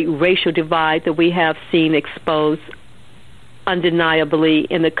the great racial divide that we have seen exposed undeniably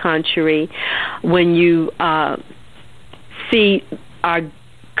in the country. When you see our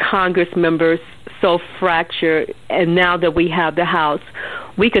Congress members so fractured, and now that we have the House,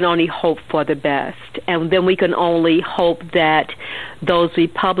 we can only hope for the best. And then we can only hope that those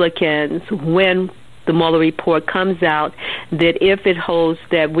Republicans, when the Mueller report comes out, that if it holds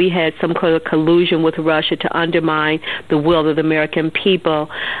that we had some kind of collusion with Russia to undermine the will of the American people,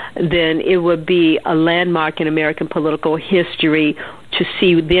 then it would be a landmark in American political history to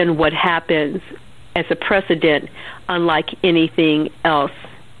see then what happens as a precedent unlike anything else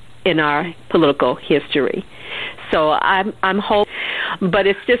in our political history. So I'm hoping, but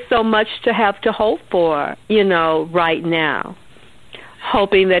it's just so much to have to hope for, right now.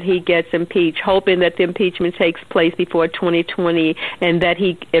 Hoping that he gets impeached, hoping that the impeachment takes place before 2020, and that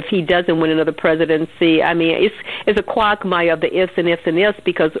if he doesn't win another presidency, it's a quagmire of the ifs and ifs and ifs,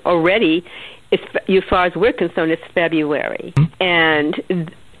 because already, as far as we're concerned, it's February.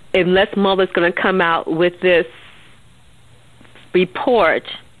 And unless Mueller's going to come out with this report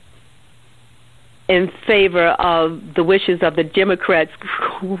in favor of the wishes of the Democrats'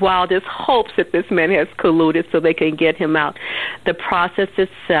 wildest hopes that this man has colluded so they can get him out, the process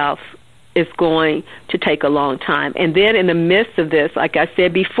itself is going to take a long time. And then in the midst of this, like I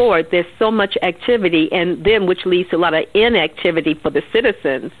said before, there's so much activity, and then which leads to a lot of inactivity for the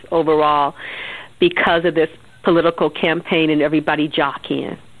citizens overall because of this political campaign and everybody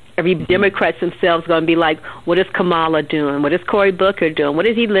jockeying. Every Democrats themselves going to be like, what is Kamala doing? What is Cory Booker doing? What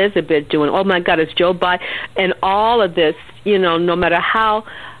is Elizabeth doing? Oh, my God, it's Joe Biden. And all of this, no matter how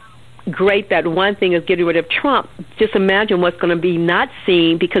great that one thing is getting rid of Trump, just imagine what's going to be not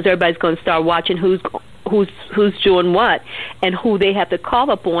seen, because everybody's going to start watching who's doing what and who they have to call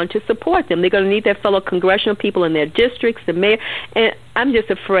upon to support them. They're going to need their fellow congressional people in their districts, the mayor. And I'm just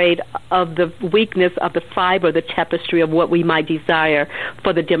afraid of the weakness of the fiber, the tapestry of what we might desire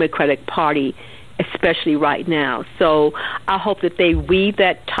for the Democratic Party, especially right now. So I hope that they weave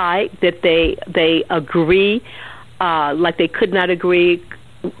that tight, that they agree, like they could not agree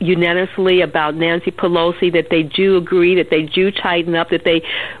unanimously about Nancy Pelosi, that they do agree, that they do tighten up, that they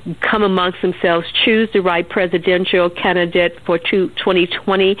come amongst themselves, choose the right presidential candidate for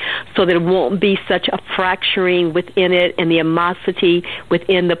 2020 so that it won't be such a fracturing within it and the animosity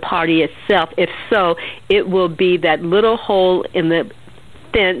within the party itself. If so, it will be that little hole in the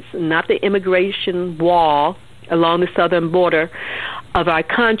fence, not the immigration wall along the southern border of our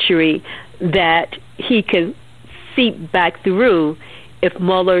country, that he can seep back through if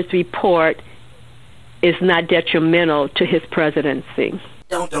Mueller's report is not detrimental to his presidency.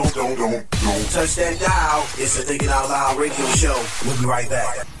 Don't touch that dial. It's the Thinking Out Loud radio show. We'll be right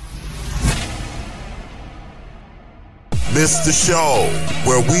back. This the show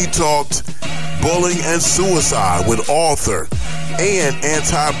where we talked bullying and suicide with author and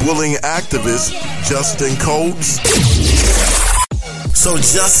anti-bullying activist Justin Coates. So,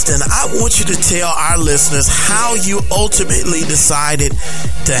 Justin, I want you to tell our listeners how you ultimately decided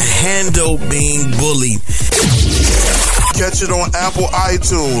to handle being bullied. Catch it on Apple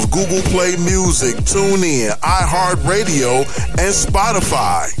iTunes, Google Play Music, TuneIn, iHeartRadio, and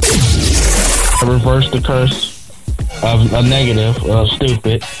Spotify. Reverse the curse of a negative,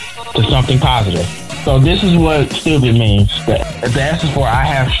 stupid, to something positive. So this is what stupid means. The S is for I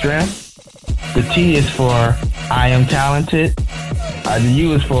have strength. The T is for I am talented. The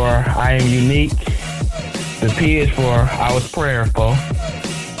U is for I am unique. The P is for I was prayerful.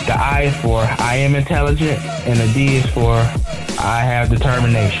 The I is for I am intelligent. And the D is for I have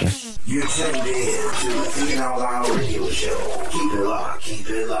determination. You're tuned in to the Thinking Out Loud radio show. Keep it locked, keep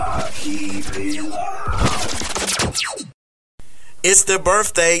it locked, keep it locked. It's their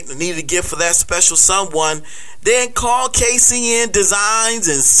birthday. Need a gift for that special someone. Then call KCN Designs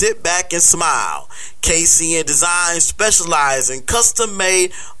and sit back and smile. KCN Designs specialize in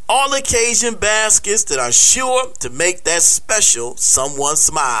custom-made all-occasion baskets that are sure to make that special someone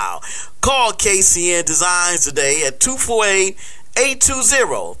smile. Call KCN Designs today at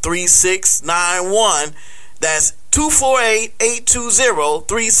 248-820-3691. That's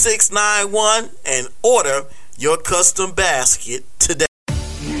 248-820-3691 and order your custom basket today.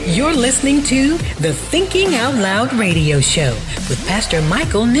 You're listening to the Thinking Out Loud radio show with Pastor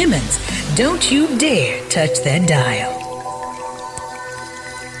Michael Nimmons. Don't you dare touch that dial.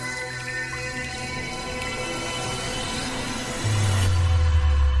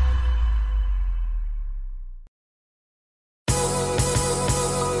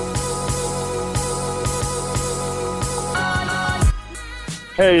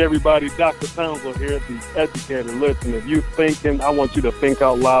 Hey, everybody. Dr. Townsend here, the educator. Listen, if you thinking, I want you to think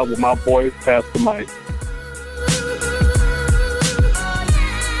out loud with my boy, Pastor Mike.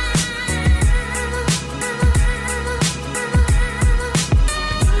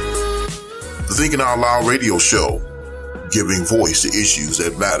 The Thinking Out Loud radio show, giving voice to issues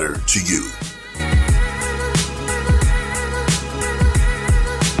that matter to you.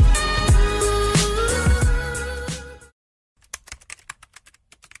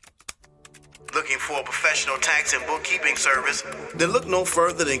 Looking for a professional tax and bookkeeping service? Then look no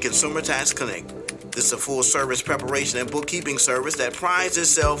further than Consumer Tax Connect. This is a full-service preparation and bookkeeping service that prides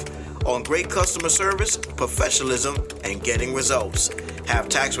itself on great customer service, professionalism, and getting results. Have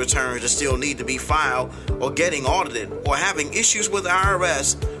tax returns that still need to be filed, or getting audited, or having issues with the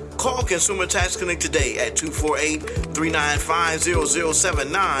IRS? Call Consumer Tax Connect today at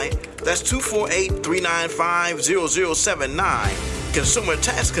 248-395-0079. That's 248-395-0079. Consumer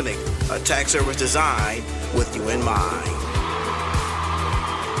Tax Connect, a tax service designed with you in mind.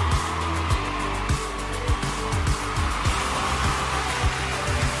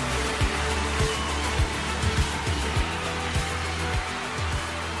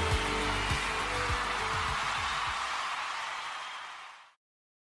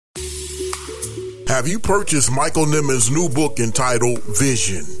 Have you purchased Michael Nimmons' new book entitled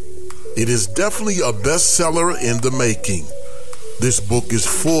Vision? It is definitely a bestseller in the making. This book is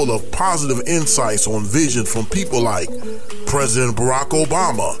full of positive insights on vision from people like President Barack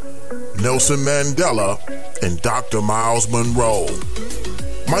Obama, Nelson Mandela, and Dr. Miles Monroe.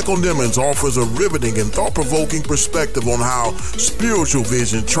 Michael Nimmons offers a riveting and thought-provoking perspective on how spiritual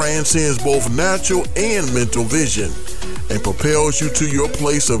vision transcends both natural and mental vision and propels you to your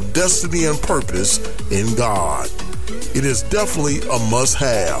place of destiny and purpose in God. It is definitely a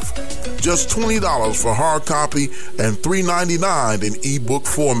must-have. Just $20 for hard copy and $3.99 in ebook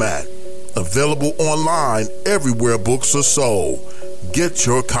format. Available online everywhere books are sold. Get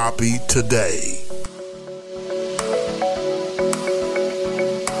your copy today.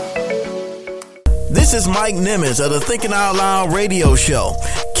 This is Mike Nimmons of the Thinking Out Loud radio show.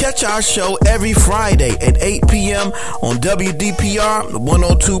 Catch our show every Friday at 8 p.m. on WDPR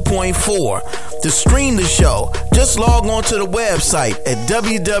 102.4. To stream the show, just log on to the website at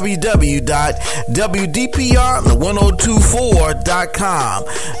www.wdpr1024.com.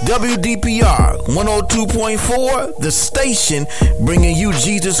 WDPR 102.4, the station bringing you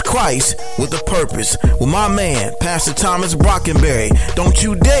Jesus Christ with a purpose. With my man, Pastor Thomas Brockenberry. Don't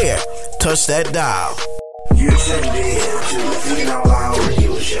you dare touch that dial. You're tuned in to the Thinking Out Loud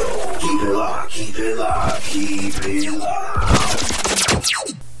radio show. Keep it locked, keep it locked, keep it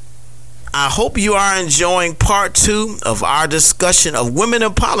locked. I hope you are enjoying part 2 of our discussion of women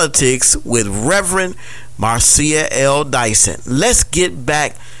in politics with Reverend Marcia L. Dyson. Let's get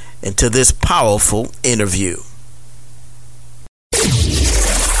back into this powerful interview.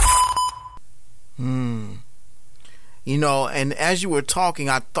 You know, and as you were talking,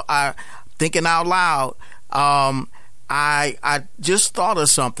 I thinking out loud, I just thought of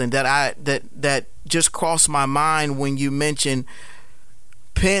something that just crossed my mind when you mentioned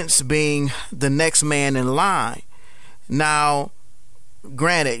Pence being the next man in line. Now,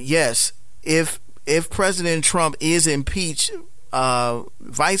 granted, yes, if President Trump is impeached,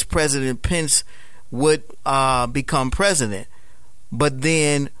 Vice President Pence would become president. But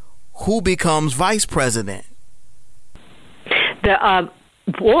then, who becomes vice president? The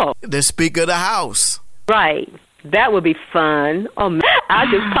Speaker of the House. Right. That would be fun. Oh, man. I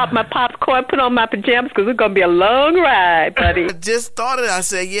just pop my popcorn, put on my pajamas, because it's going to be a long ride, buddy. I just thought it. I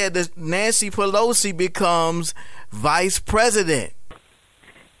said, yeah, Nancy Pelosi becomes vice president.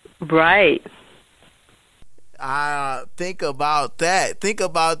 Right. Think about that.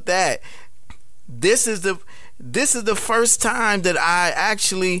 This is the first time that I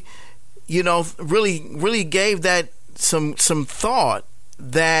actually, really gave that some thought,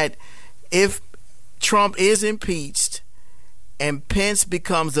 that if Trump is impeached and Pence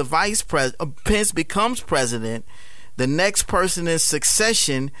becomes Pence becomes president, the next person in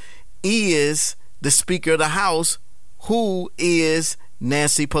succession is the Speaker of the House, who is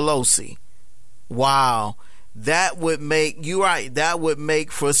Nancy Pelosi. Wow. That would make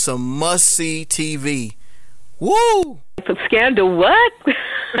for some must-see TV. Woo! Scandal what?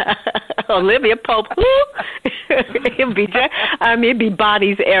 Olivia Pope, who? It'd be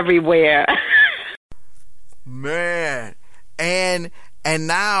bodies everywhere. Man. And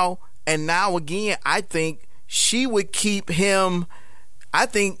now again, I think she would keep him. I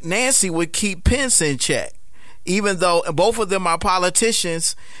think Nancy would keep Pence in check, even though both of them are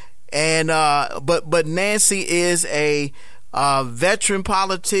politicians. And but Nancy is a veteran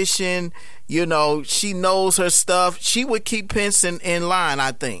politician. You know, she knows her stuff. She would keep Pence in line,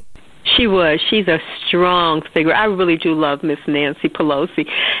 I think. She would. She's a strong figure. I really do love Miss Nancy Pelosi,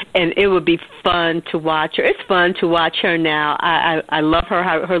 and it would be fun to watch her. It's fun to watch her now. I love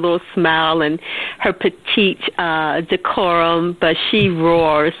her little smile and her petite decorum, but she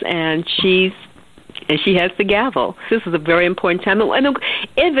roars, and she has the gavel. This is a very important time. And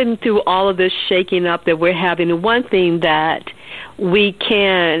even through all of this shaking up that we're having, the one thing that we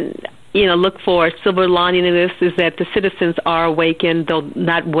can look for a silver lining in this is that the citizens are awakened, though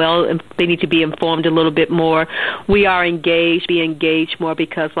not well. They need to be informed a little bit more. We are engaged, be engaged more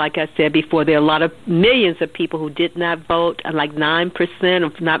because, like I said before, there are a lot of millions of people who did not vote, and like 9%,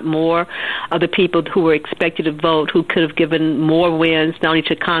 if not more, of the people who were expected to vote who could have given more wins, not only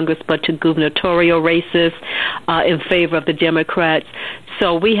to Congress but to gubernatorial races in favor of the Democrats.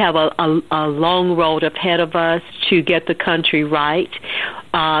 So we have a long road ahead of us to get the country right,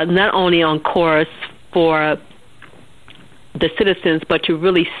 not only on course for the citizens, but to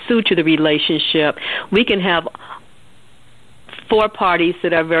really suture the relationship. We can have four parties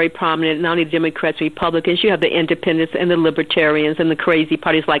that are very prominent, not only Democrats, Republicans. You have the independents and the libertarians and the crazy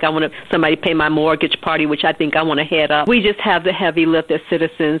parties like I want somebody pay my mortgage party, which I think I want to head up. We just have the heavy lift as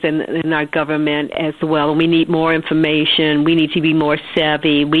citizens and in our government as well. And we need more information. We need to be more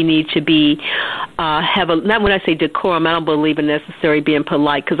savvy. We need to be not when I say decorum, I don't believe in necessarily being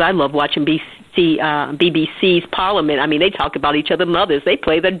polite, because I love watching BBC's Parliament. I mean, they talk about each other mothers. They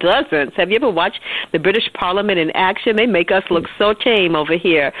play the dozens. Have you ever watched the British Parliament in action? They make us look so tame over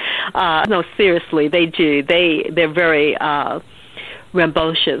here. No, seriously, they do. They're very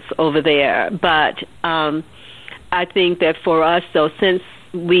rambunctious over there. But I think that for us, though, since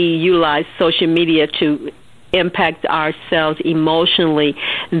we utilize social media to impact ourselves emotionally,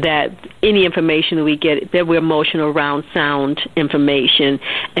 that any information that we get, that we're emotional around sound information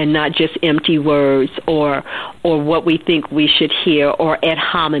and not just empty words or what we think we should hear or ad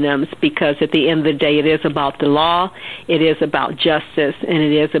hominems, because at the end of the day it is about the law, it is about justice, and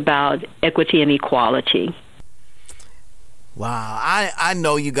it is about equity and equality. Wow. I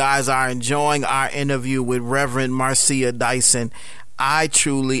know you guys are enjoying our interview with Reverend Marcia Dyson. I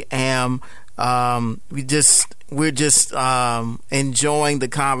truly am. We're just enjoying the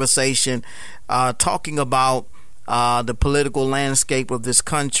conversation, talking about the political landscape of this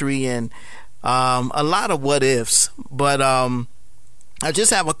country and a lot of what ifs. But I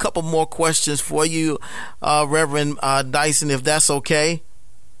just have a couple more questions for you, Reverend Dyson, if that's okay.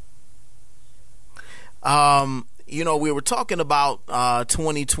 We were talking about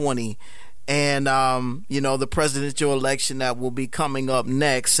 2020 and the presidential election that will be coming up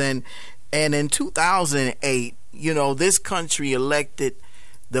next, and in 2008, this country elected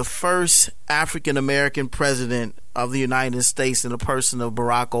the first African-American president of the United States in the person of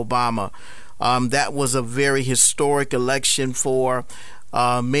Barack Obama. That was a very historic election for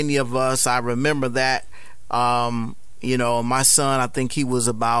many of us. I remember that. My son, I think he was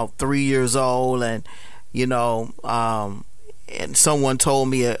about 3 years old, and and someone told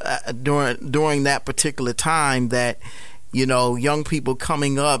me during that particular time that young people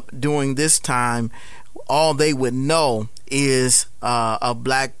coming up during this time, all they would know is a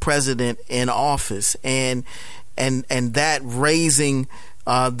black president in office, and that raising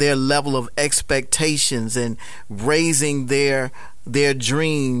their level of expectations and raising their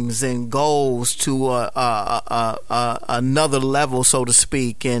dreams and goals to another level, so to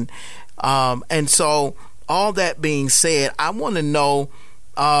speak. And so all that being said, I want to know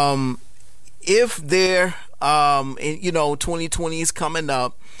if there 2020 is coming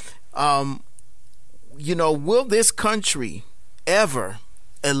up. Will this country ever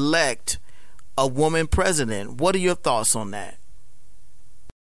elect a woman president? What are your thoughts on that?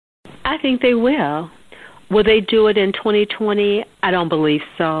 I think they will. Will they do it in 2020? I don't believe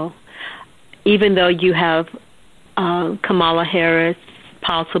so. Even though you have Kamala Harris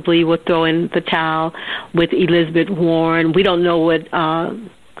possibly will throw in the towel with Elizabeth Warren. We don't know what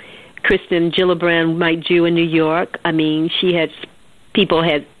Kristen Gillibrand might do in New York. I mean, people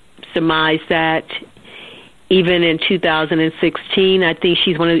had surmised that even in 2016. I think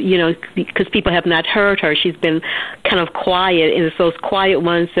she's one of, because people have not heard her. She's been kind of quiet, and it's those quiet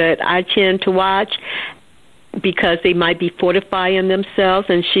ones that I tend to watch because they might be fortifying themselves,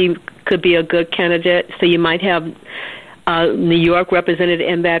 and she could be a good candidate. So you might have New York represented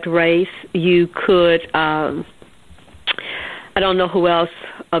in that race. You could, I don't know who else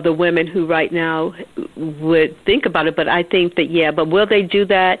of the women who right now would think about it, but I think that, yeah, but will they do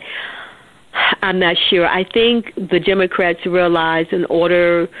that? I'm not sure. I think the Democrats realize in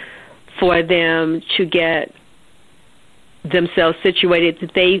order for them to get themselves situated,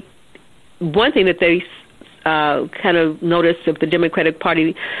 that one thing that they kind of noticed of the Democratic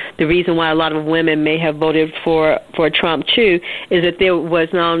Party, the reason why a lot of women may have voted for Trump too, is that there was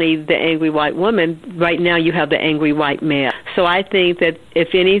not only the angry white woman, right now you have the angry white male. So I think that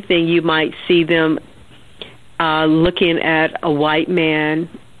if anything, you might see them looking at a white man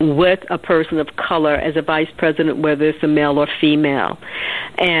with a person of color as a vice president, whether it's a male or female.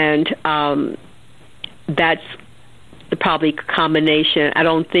 And that's probably a combination. I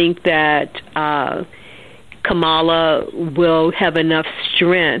don't think that Kamala will have enough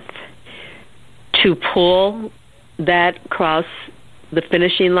strength to pull that across the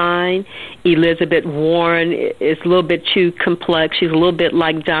finishing line. Elizabeth Warren is a little bit too complex. She's a little bit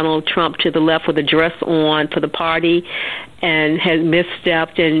like Donald Trump to the left with a dress on for the party and has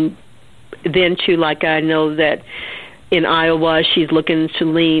misstepped. And then, too, like I know that in Iowa, she's looking to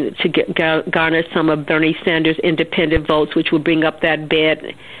lean to garner some of Bernie Sanders' independent votes, which will bring up that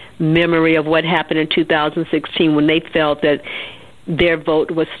bad memory of what happened in 2016 when they felt that their vote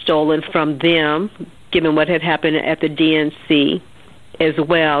was stolen from them, given what had happened at the DNC as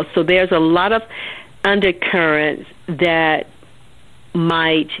well. So there's a lot of undercurrents that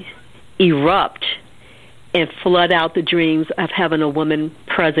might erupt and flood out the dreams of having a woman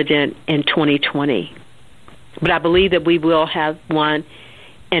president in 2020. But I believe that we will have one,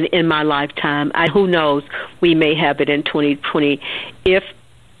 and in my lifetime, who knows, we may have it in 2020 if,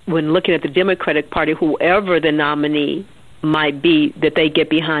 when looking at the Democratic Party, whoever the nominee might be, that they get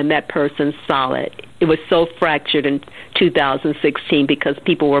behind that person solid. It was so fractured in 2016 because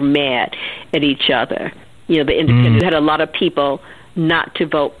people were mad at each other. You know, the independents had a lot of people not to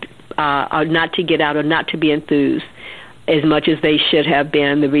vote, or not to get out, or not to be enthused as much as they should have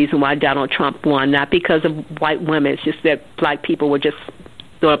been. The reason why Donald Trump won, not because of white women, it's just that black people were just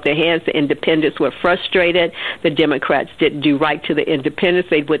throw up their hands. The independents were frustrated. The Democrats didn't do right to the independents.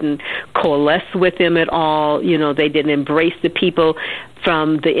 They wouldn't coalesce with them at all. You know, they didn't embrace the people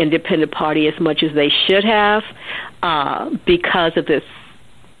from the independent party as much as they should have because of this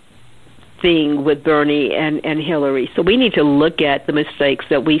thing with Bernie and Hillary. So we need to look at the mistakes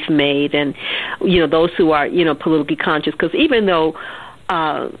that we've made, and, you know, those who are, you know, politically conscious, because even though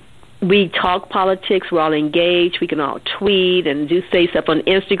we talk politics, we're all engaged, we can all tweet and say stuff on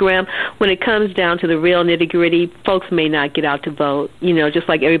Instagram, when it comes down to the real nitty-gritty, folks may not get out to vote. You know, just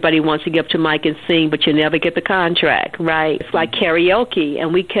like everybody wants to get up to mic and sing, but you never get the contract, right? It's like karaoke,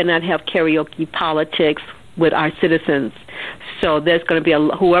 and we cannot have karaoke politics with our citizens. So there's going to be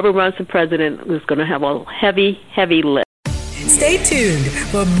whoever runs for president is going to have a heavy, heavy lift. Stay tuned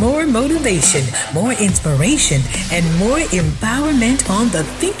for more motivation, more inspiration, and more empowerment on the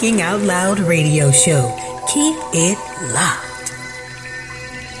Thinking Out Loud radio show. Keep it locked.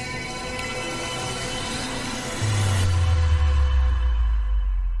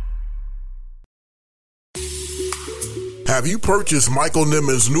 Have you purchased Michael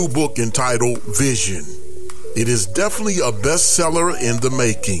Nimmons' new book entitled Vision? It is definitely a bestseller in the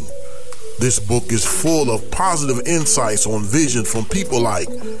making. This book is full of positive insights on vision from people like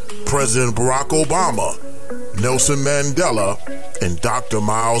President Barack Obama, Nelson Mandela, and Dr.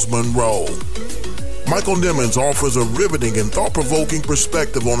 Miles Monroe. Michael Nimmons offers a riveting and thought-provoking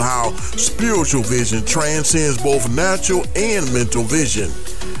perspective on how spiritual vision transcends both natural and mental vision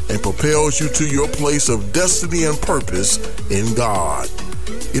and propels you to your place of destiny and purpose in God.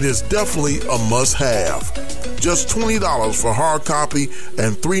 It is definitely a must-have. Just $20 for hard copy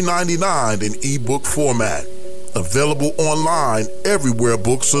and $3.99 in ebook format. Available online everywhere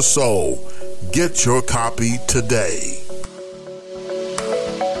books are sold. Get your copy today.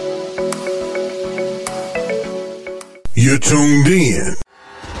 You're tuned in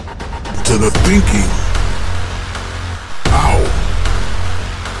to the Thinking Out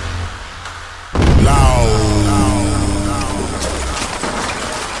Loud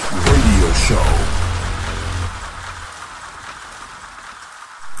radio show.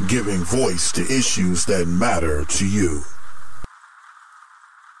 Giving voice to issues that matter to you.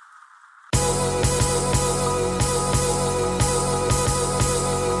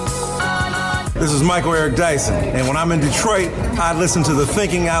 This is Michael Eric Dyson, and when I'm in Detroit, I listen to the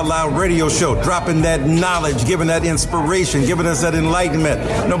Thinking Out Loud radio show, dropping that knowledge, giving that inspiration, giving us that enlightenment.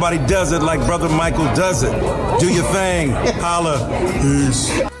 Nobody does it like Brother Michael does it. Do your thing. Holla. Peace.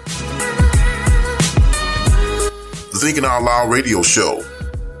 The Thinking Out Loud radio show,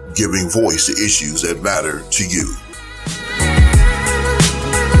 giving voice to issues that matter to you.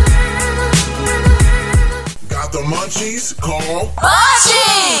 Got the munchies? Call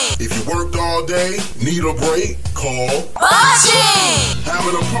Bushing! If you worked all day, need a break? Call Bushing!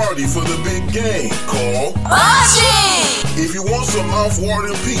 Having a party for the big game? Call Bushing! If you want some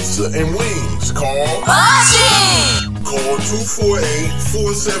mouth-watering pizza and wings, call Bunchy! Call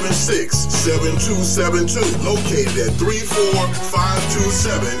 248-476-7272. Located at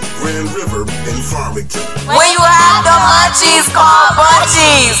 34527 Grand River in Farmington. When you have the munchies, call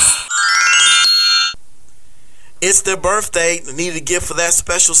Bunchies! It's their birthday. Need a gift for that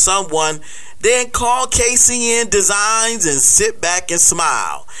special someone. Then call KCN Designs and sit back and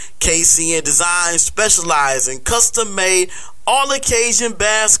smile. KCN Designs specialize in custom-made all-occasion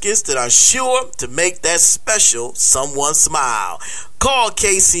baskets that are sure to make that special someone smile. Call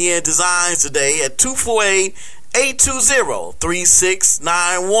KCN Designs today at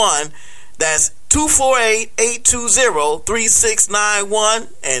 248-820-3691. That's 248-820-3691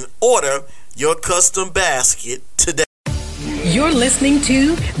 and order your custom basket today. You're listening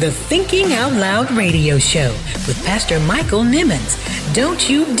to the Thinking Out Loud radio show with Pastor Michael Nimmons. Don't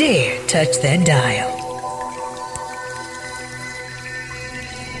you dare touch that dial.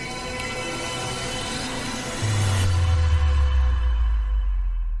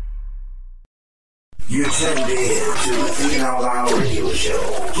 You're tuned in to the Thinking Out Loud radio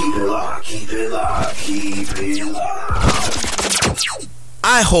show. Keep it locked, keep it locked, keep it locked.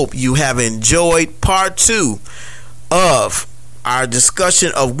 I hope you have enjoyed part 2 of our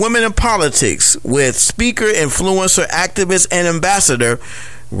discussion of women in politics with speaker, influencer, activist, and ambassador,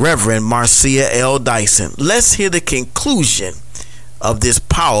 Reverend Marcia L. Dyson. Let's hear the conclusion of this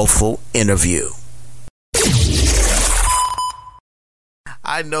powerful interview.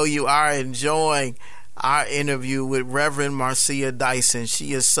 I know you are enjoying our interview with Reverend Marcia Dyson.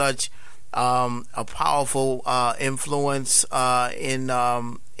 She is such a powerful influence in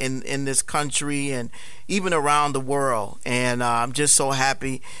this country and even around the world. And I'm just so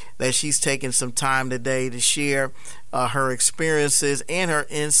happy that she's taken some time today to share her experiences and her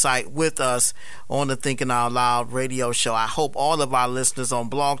insight with us on the Thinking Out Loud radio show. I hope all of our listeners on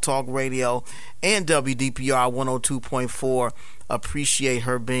Blog Talk Radio and WDPR 102.4 appreciate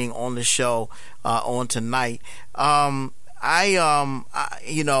her being on the show on tonight.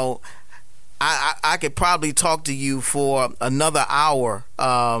 I could probably talk to you for another hour,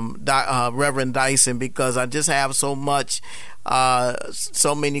 Reverend Dyson, because I just have so much,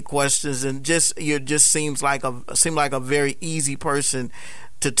 so many questions, and you just seem like a very easy person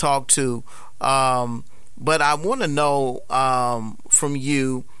to talk to. But I want to know from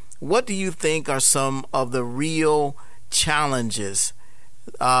you, what do you think are some of the real challenges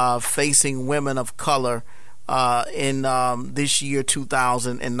facing women of color in this year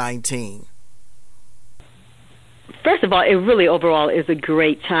 2019? First of all, it really overall is a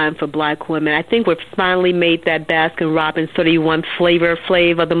great time for black women. I think we've finally made that Baskin-Robbins 31 Flavor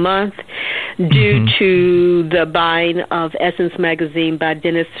Flav of the month due to the buying of Essence magazine by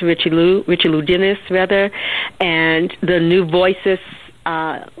Richelieu Dennis, and the New Voices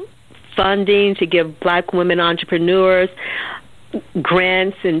funding to give black women entrepreneurs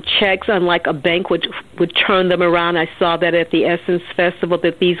grants and checks, unlike a bank would turn them around. I saw that at the Essence Festival,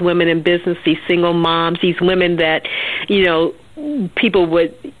 that these women in business, these single moms, these women that, people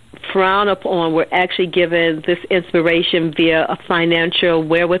would frown upon, were actually given this inspiration via a financial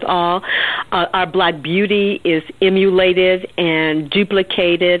wherewithal. Our black beauty is emulated and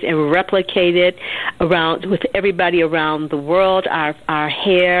duplicated and replicated with everybody around the world. Our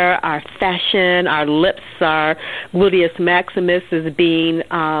hair, our fashion, our lips, our gluteus maximus is being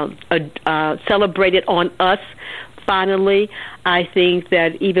celebrated on us. Finally, I think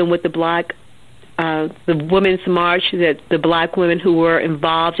that even with the Women's March, that the black women who were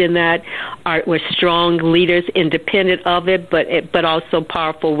involved in that were strong leaders, independent of it, but also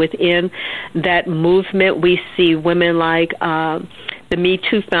powerful within that movement. We see women like the Me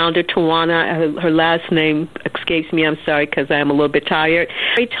Too founder, Tawana, her last name escapes me, I'm sorry, because I am a little bit tired.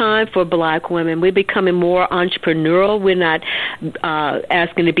 Great time for black women. We're becoming more entrepreneurial. We're not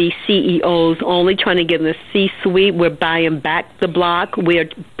asking to be CEOs only, trying to get in the C-suite. We're buying back the block. We're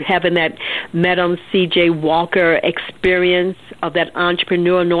having that Madam C.J. Walker experience of that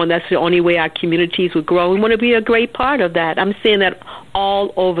entrepreneur, knowing that's the only way our communities will grow. We want to be a great part of that. I'm seeing that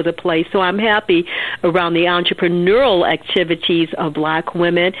all over the place. So I'm happy around the entrepreneurial activities of black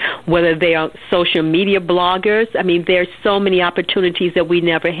women, whether they are social media bloggers. I mean, there's so many opportunities that we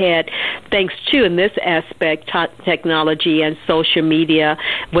never had, thanks to, in this aspect, technology and social media,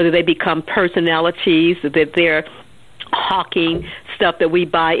 whether they become personalities, that they're hawking stuff that we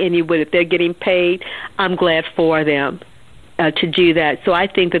buy anyway, if they're getting paid. I'm glad for them to do that. So I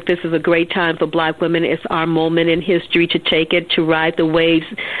think that this is a great time for black women. It's our moment in history to take it, to ride the waves,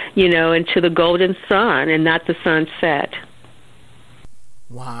 into the golden sun and not the sunset.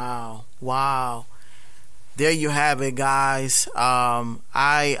 Wow. there you have it, guys.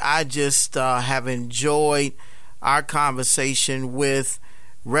 I just have enjoyed our conversation with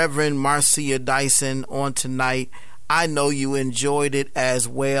Reverend Marcia Dyson on tonight. I know you enjoyed it as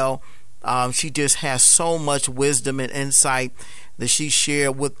well. She just has so much wisdom and insight that she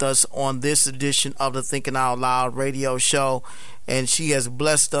shared with us on this edition of the Thinking Out Loud radio show, and she has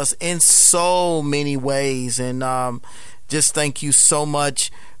blessed us in so many ways. And just thank you so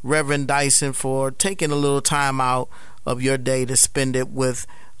much, Reverend Dyson, for taking a little time out of your day to spend it with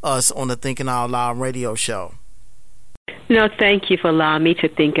us on the Thinking Out Loud radio show. No, thank you for allowing me to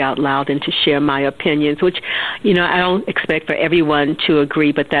think out loud and to share my opinions, which, I don't expect for everyone to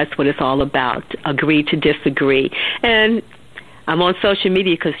agree, but that's what it's all about, agree to disagree. And I'm on social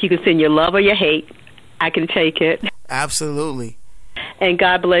media because you can send your love or your hate. I can take it. Absolutely. And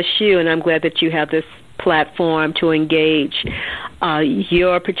God bless you, and I'm glad that you have this platform to engage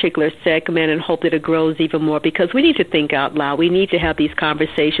your particular segment, and hope that it grows even more, because we need to think out loud. We need to have these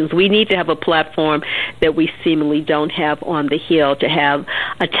conversations. We need to have a platform that we seemingly don't have on the Hill, to have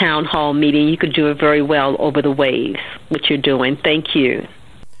a town hall meeting. You could do it very well over the waves, what you're doing. Thank you.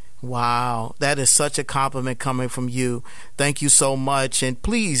 Wow, that is such a compliment coming from you. Thank you so much. And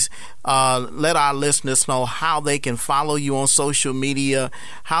please let our listeners know how they can follow you on social media,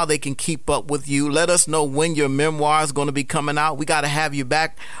 how they can keep up with you. Let us know when your memoir is going to be coming out. We got to have you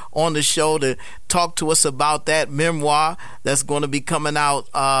back on the show to talk to us about that memoir that's going to be coming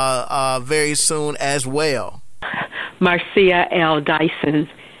out very soon as well. Marcia L. Dyson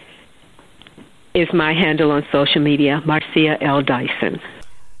is my handle on social media, Marcia L. Dyson.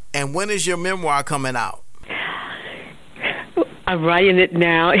 And when is your memoir coming out? I'm writing it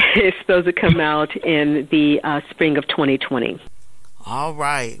now. It's supposed to come out in the spring of 2020. All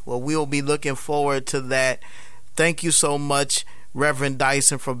right. Well, we'll be looking forward to that. Thank you so much, Reverend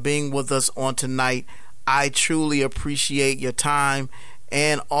Dyson, for being with us on tonight. I truly appreciate your time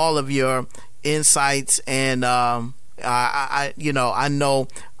and all of your insights. And I know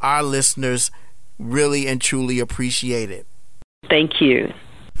our listeners really and truly appreciate it. Thank you.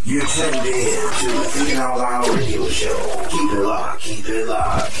 You're tuned in to the Thinking Out Loud radio show. Keep it locked, keep it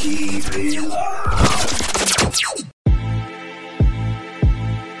locked, keep it locked.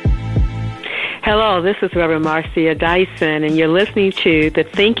 Hello, this is Reverend Marcia Dyson, and you're listening to the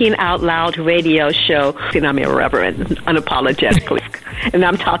Thinking Out Loud radio show. And I'm a reverend, unapologetically. And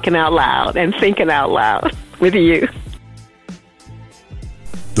I'm talking out loud and thinking out loud with you.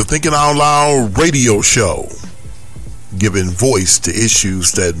 The Thinking Out Loud radio show, giving voice to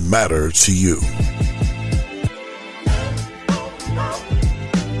issues that matter to you.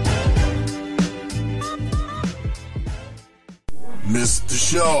 Missed the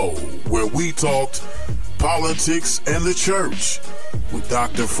show where we talked politics and the church with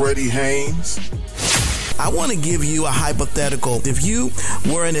Dr. Freddie Haynes. I want to give you a hypothetical. If you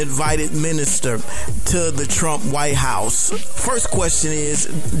were an invited minister to the Trump White House, first question is,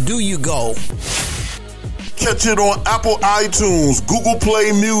 do you go? Catch it on Apple iTunes, Google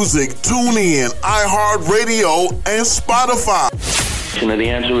Play Music, TuneIn, iHeartRadio, and Spotify. And the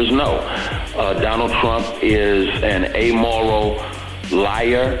answer is no. Donald Trump is an amoral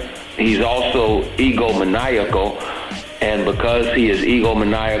liar. He's also egomaniacal. And because he is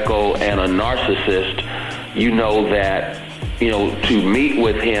egomaniacal and a narcissist, you know that, to meet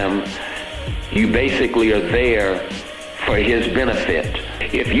with him, you basically are there for his benefit.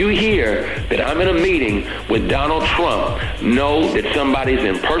 If you hear that I'm in a meeting with Donald Trump, know that somebody's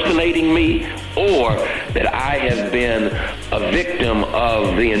impersonating me, or that I have been a victim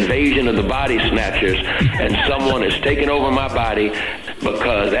of the invasion of the body snatchers and someone has taken over my body,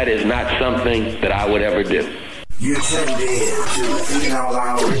 because that is not something that I would ever do. You're tuned in to the Thinking Out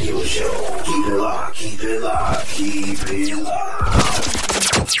Loud radio show. Keep it locked, keep it locked, keep it locked.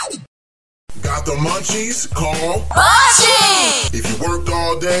 Got the munchies? Call Munchie! If you worked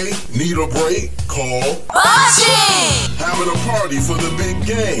all day, need a break? Call Munchie! Having a party for the big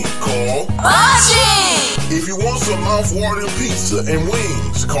game? Call Munchie! If you want some mouth-watering pizza and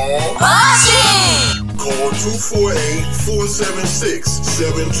wings? Call Munchie! Call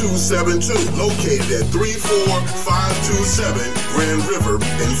 248-476-7272. Located at 34527 Grand River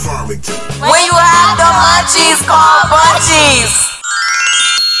in Farmington. When you have the munchies, call Munchies!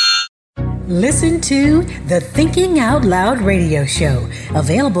 Listen to the Thinking Out Loud radio show,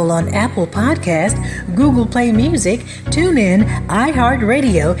 available on Apple Podcast, Google Play Music, TuneIn,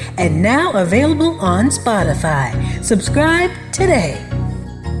 iHeartRadio, and now available on Spotify. Subscribe today.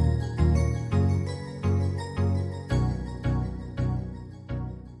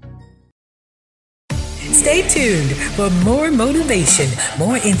 Stay tuned for more motivation,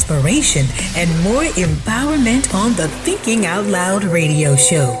 more inspiration, and more empowerment on the Thinking Out Loud radio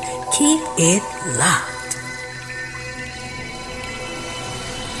show. Keep it locked.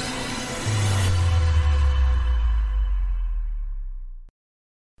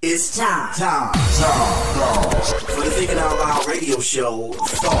 It's time for the Thinking Out Loud radio show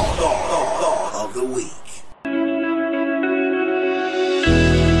thought of the week.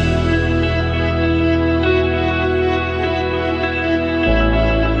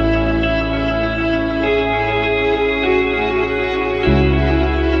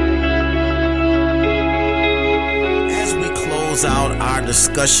 As we close out our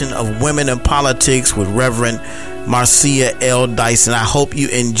discussion of women in politics with Reverend Marcia L. Dyson, I hope you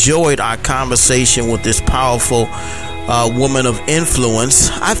enjoyed our conversation with this powerful woman of influence.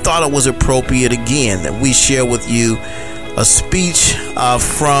 I thought it was appropriate again that we share with you a speech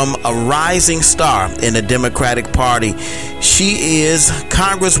from a rising star in the Democratic Party. She is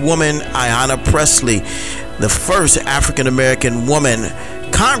Congresswoman Ayanna Pressley, the first African American woman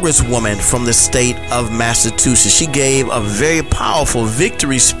Congresswoman from the state of Massachusetts. She gave a very powerful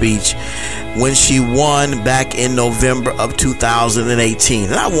victory speech when she won back in November of 2018.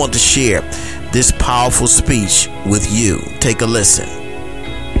 And I want to share this powerful speech with you. Take a listen.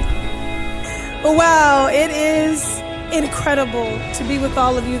 Wow, it is incredible to be with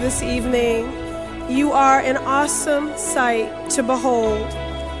all of you this evening. You are an awesome sight to behold.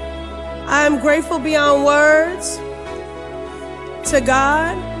 I am grateful beyond words to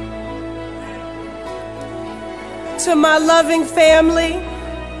God, to my loving family,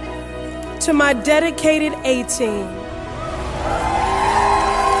 to my dedicated A-team.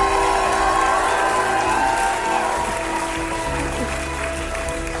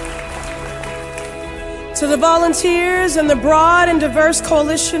 To the volunteers and the broad and diverse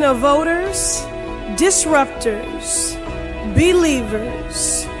coalition of voters, disruptors,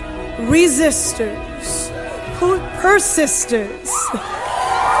 believers, resistors, persisters,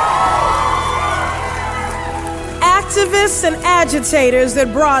 activists and agitators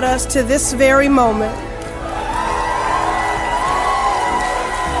that brought us to this very moment.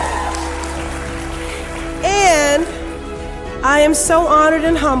 And I am so honored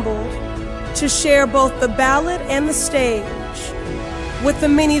and humbled to share both the ballot and the stage with the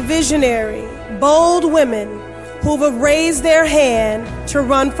many visionary, bold women who have raised their hand to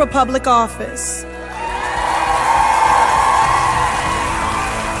run for public office.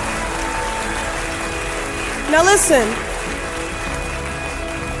 Now listen,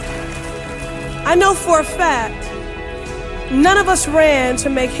 I know for a fact none of us ran to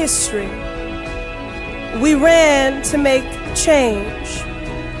make history. We ran to make change.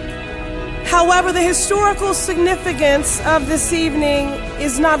 However, the historical significance of this evening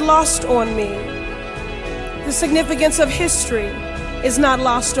is not lost on me. The significance of history is not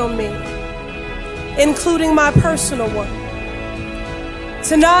lost on me, including my personal one.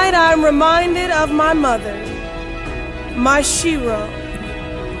 Tonight, I'm reminded of my mother, my Shira,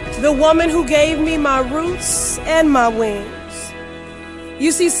 the woman who gave me my roots and my wings.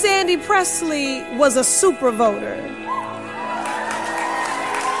 You see, Sandy Pressley was a super voter.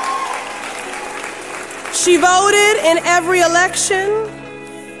 She voted in every election,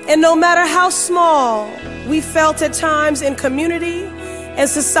 and no matter how small we felt at times in community and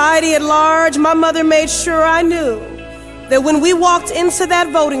society at large, my mother made sure I knew that when we walked into that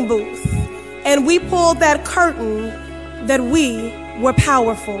voting booth and we pulled that curtain, that we were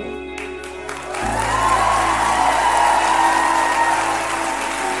powerful.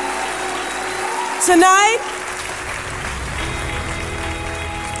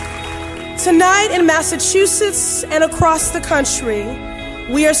 Tonight in Massachusetts and across the country,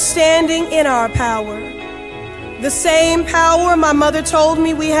 we are standing in our power. The same power my mother told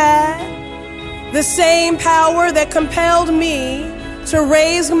me we had, the same power that compelled me to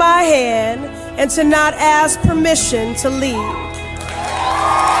raise my hand and to not ask permission to lead.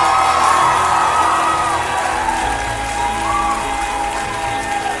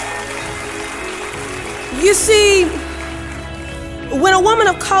 You see, when a woman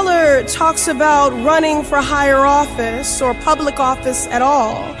of color talks about running for higher office or public office at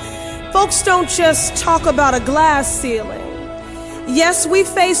all, folks don't just talk about a glass ceiling. Yes, we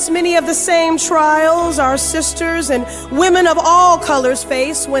face many of the same trials our sisters and women of all colors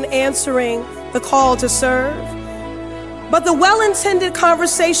face when answering the call to serve. But the well-intended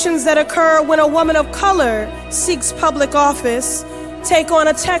conversations that occur when a woman of color seeks public office take on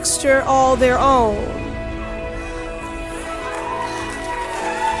a texture all their own.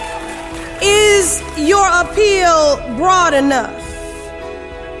 Is your appeal broad enough?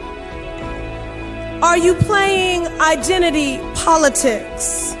 Are you playing identity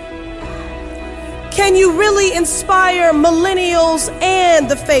politics? Can you really inspire millennials and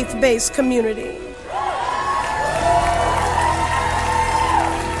the faith-based community?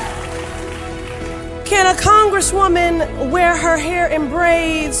 Can a congresswoman wear her hair in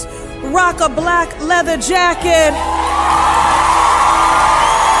braids, rock a black leather jacket,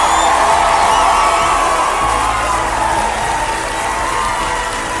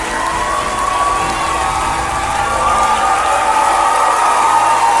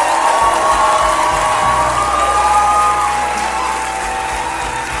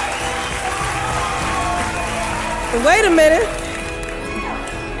 wait a minute,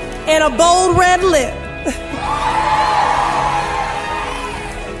 and a bold red lip?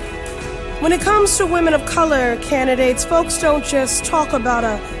 When it comes to women of color candidates, folks don't just talk about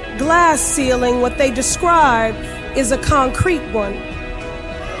a glass ceiling. What they describe is a concrete one.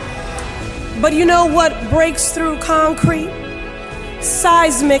 But you know what breaks through concrete?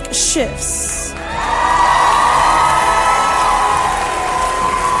 Seismic shifts.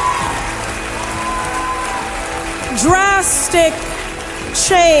 Drastic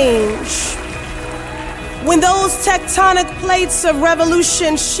change. When those tectonic plates of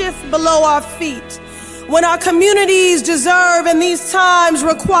revolution shift below our feet, when our communities deserve and these times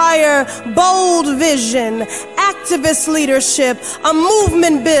require bold vision, activist leadership, a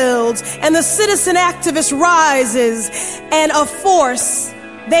movement builds, and the citizen activist rises, and a force,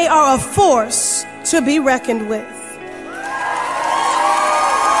 they are a force to be reckoned with.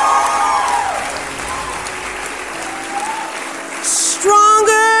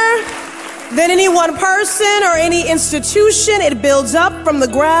 Than any one person or any institution, it builds up from the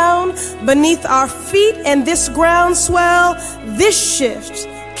ground beneath our feet, and this groundswell, this shift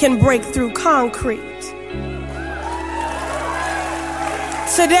can break through concrete.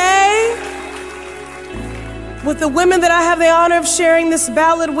 Today, with the women that I have the honor of sharing this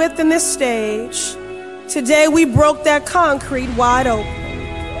ballad with in this stage, today we broke that concrete wide open.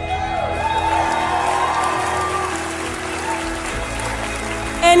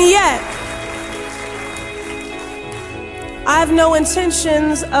 And yet, I have no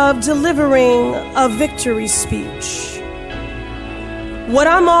intentions of delivering a victory speech. What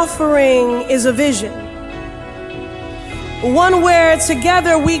I'm offering is a vision. One where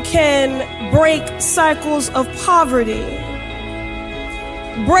together we can break cycles of poverty,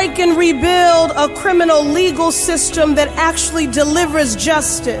 break and rebuild a criminal legal system that actually delivers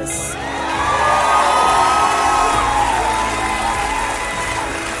justice.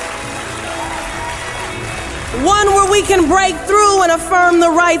 One where we can break through and affirm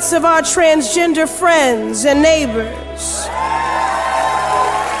the rights of our transgender friends and neighbors.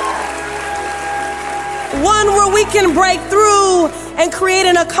 One where we can break through and create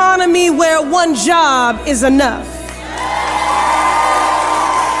an economy where one job is enough.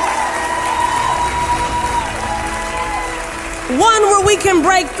 One where we can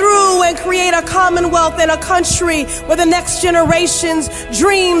break through and create a commonwealth and a country where the next generation's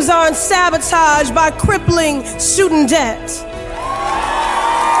dreams aren't sabotaged by crippling student debt.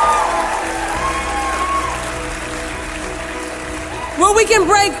 Where we can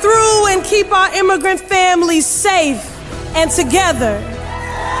break through and keep our immigrant families safe and together.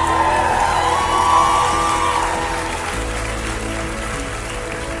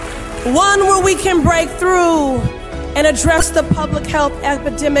 One where we can break through and address the public health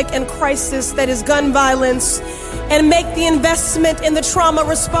epidemic and crisis that is gun violence, and make the investment in the trauma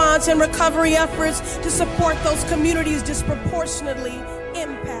response and recovery efforts to support those communities disproportionately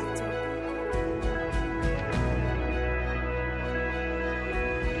impacted.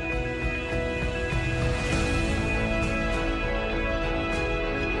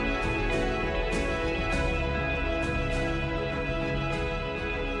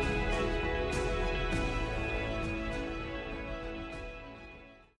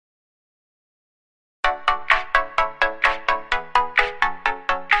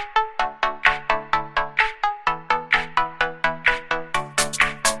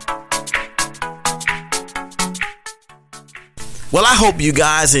 Well, I hope you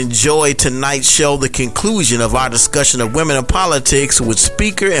guys enjoyed tonight's show, the conclusion of our discussion of women in politics with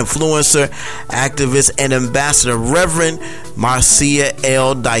speaker, influencer, activist, and ambassador Reverend Marcia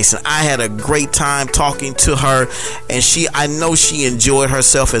L. Dyson. I had a great time talking to her, and I know she enjoyed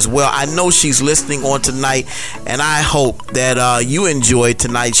herself as well. I know she's listening on tonight, and I hope that you enjoyed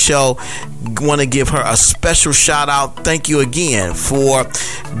tonight's show. Want to give her a special shout out. Thank you again for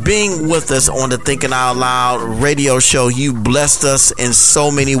being with us on the Thinking Out Loud radio show. You blessed us in so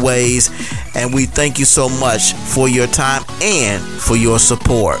many ways, and we thank you so much for your time and for your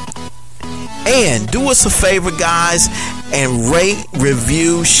support. And do us a favor, guys, and rate,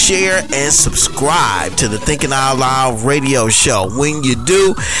 review, share, and subscribe to the Thinking Out Loud radio show. When you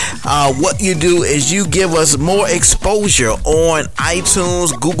do, what you do is you give us more exposure on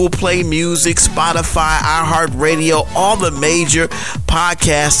iTunes, Google Play Music, Spotify, iHeartRadio, all the major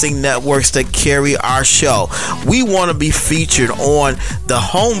podcasting networks that carry our show. We want to be featured on the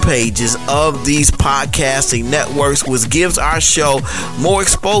home pages of these podcasting networks, which gives our show more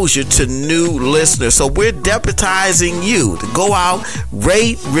exposure to new listeners. So we're deputizing you to go out,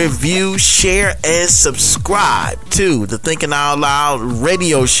 rate, review, share, and subscribe to the Thinking Out Loud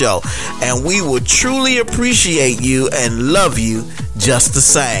radio show. And we will truly appreciate you and love you just the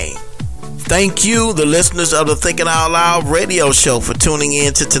same. Thank you, the listeners of the Thinking Out Loud radio show, for tuning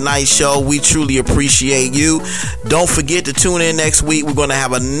in to tonight's show. We truly appreciate you. Don't forget to tune in next week. We're going to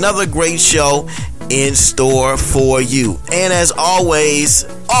have another great show in store for you. And as always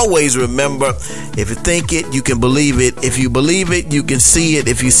remember, if you think it, you can believe it. If you believe it, you can see it.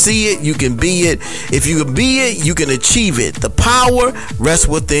 If you see it, you can be it. If you can be it, you can achieve it. The power rests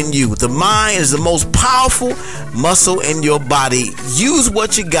within you. The mind is the most powerful muscle in your body. Use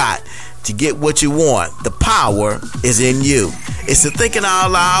what you got to get what you want. The power is in you. It's the Thinking Out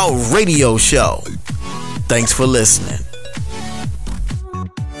Loud radio show. Thanks for listening.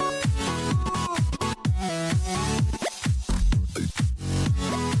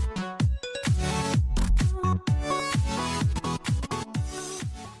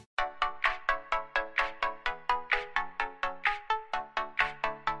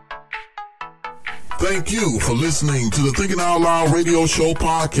 Thank you for listening to the Thinking Out Loud Radio Show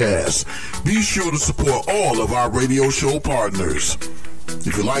podcast. Be sure to support all of our radio show partners.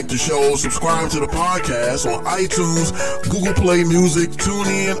 If you like the show, subscribe to the podcast on iTunes, Google Play Music,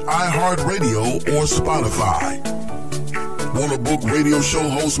 TuneIn, iHeartRadio, or Spotify. Want to book radio show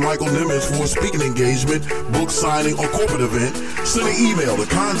host Michael Nimmons for a speaking engagement, book signing, or corporate event? Send an email to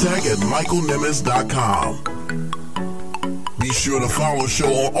contact@michaelnimmons.com. Be sure to follow the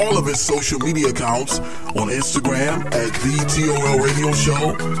show on all of its social media accounts, on Instagram @The TOL Radio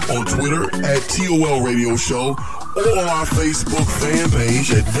Show, on Twitter @TOL Radio Show, or on our Facebook fan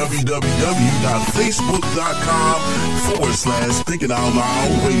page at www.facebook.com/Thinking Out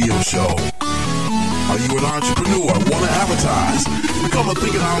Loud Radio Show. Are you an entrepreneur? Want to advertise? Become a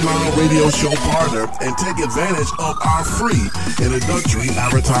Thinking Out Loud Radio Show partner and take advantage of our free introductory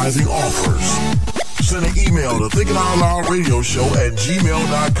advertising offers. Send an email to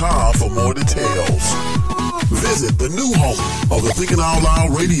thinkingoutloudradioshow@gmail.com for more details. Visit the new home of the Thinking Out Loud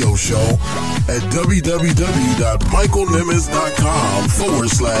Radio Show at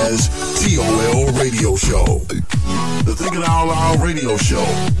www.michaelnimmons.com/TOL Radio Show. The Thinking Out Loud Radio Show,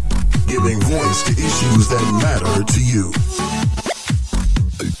 giving voice to issues that matter to you.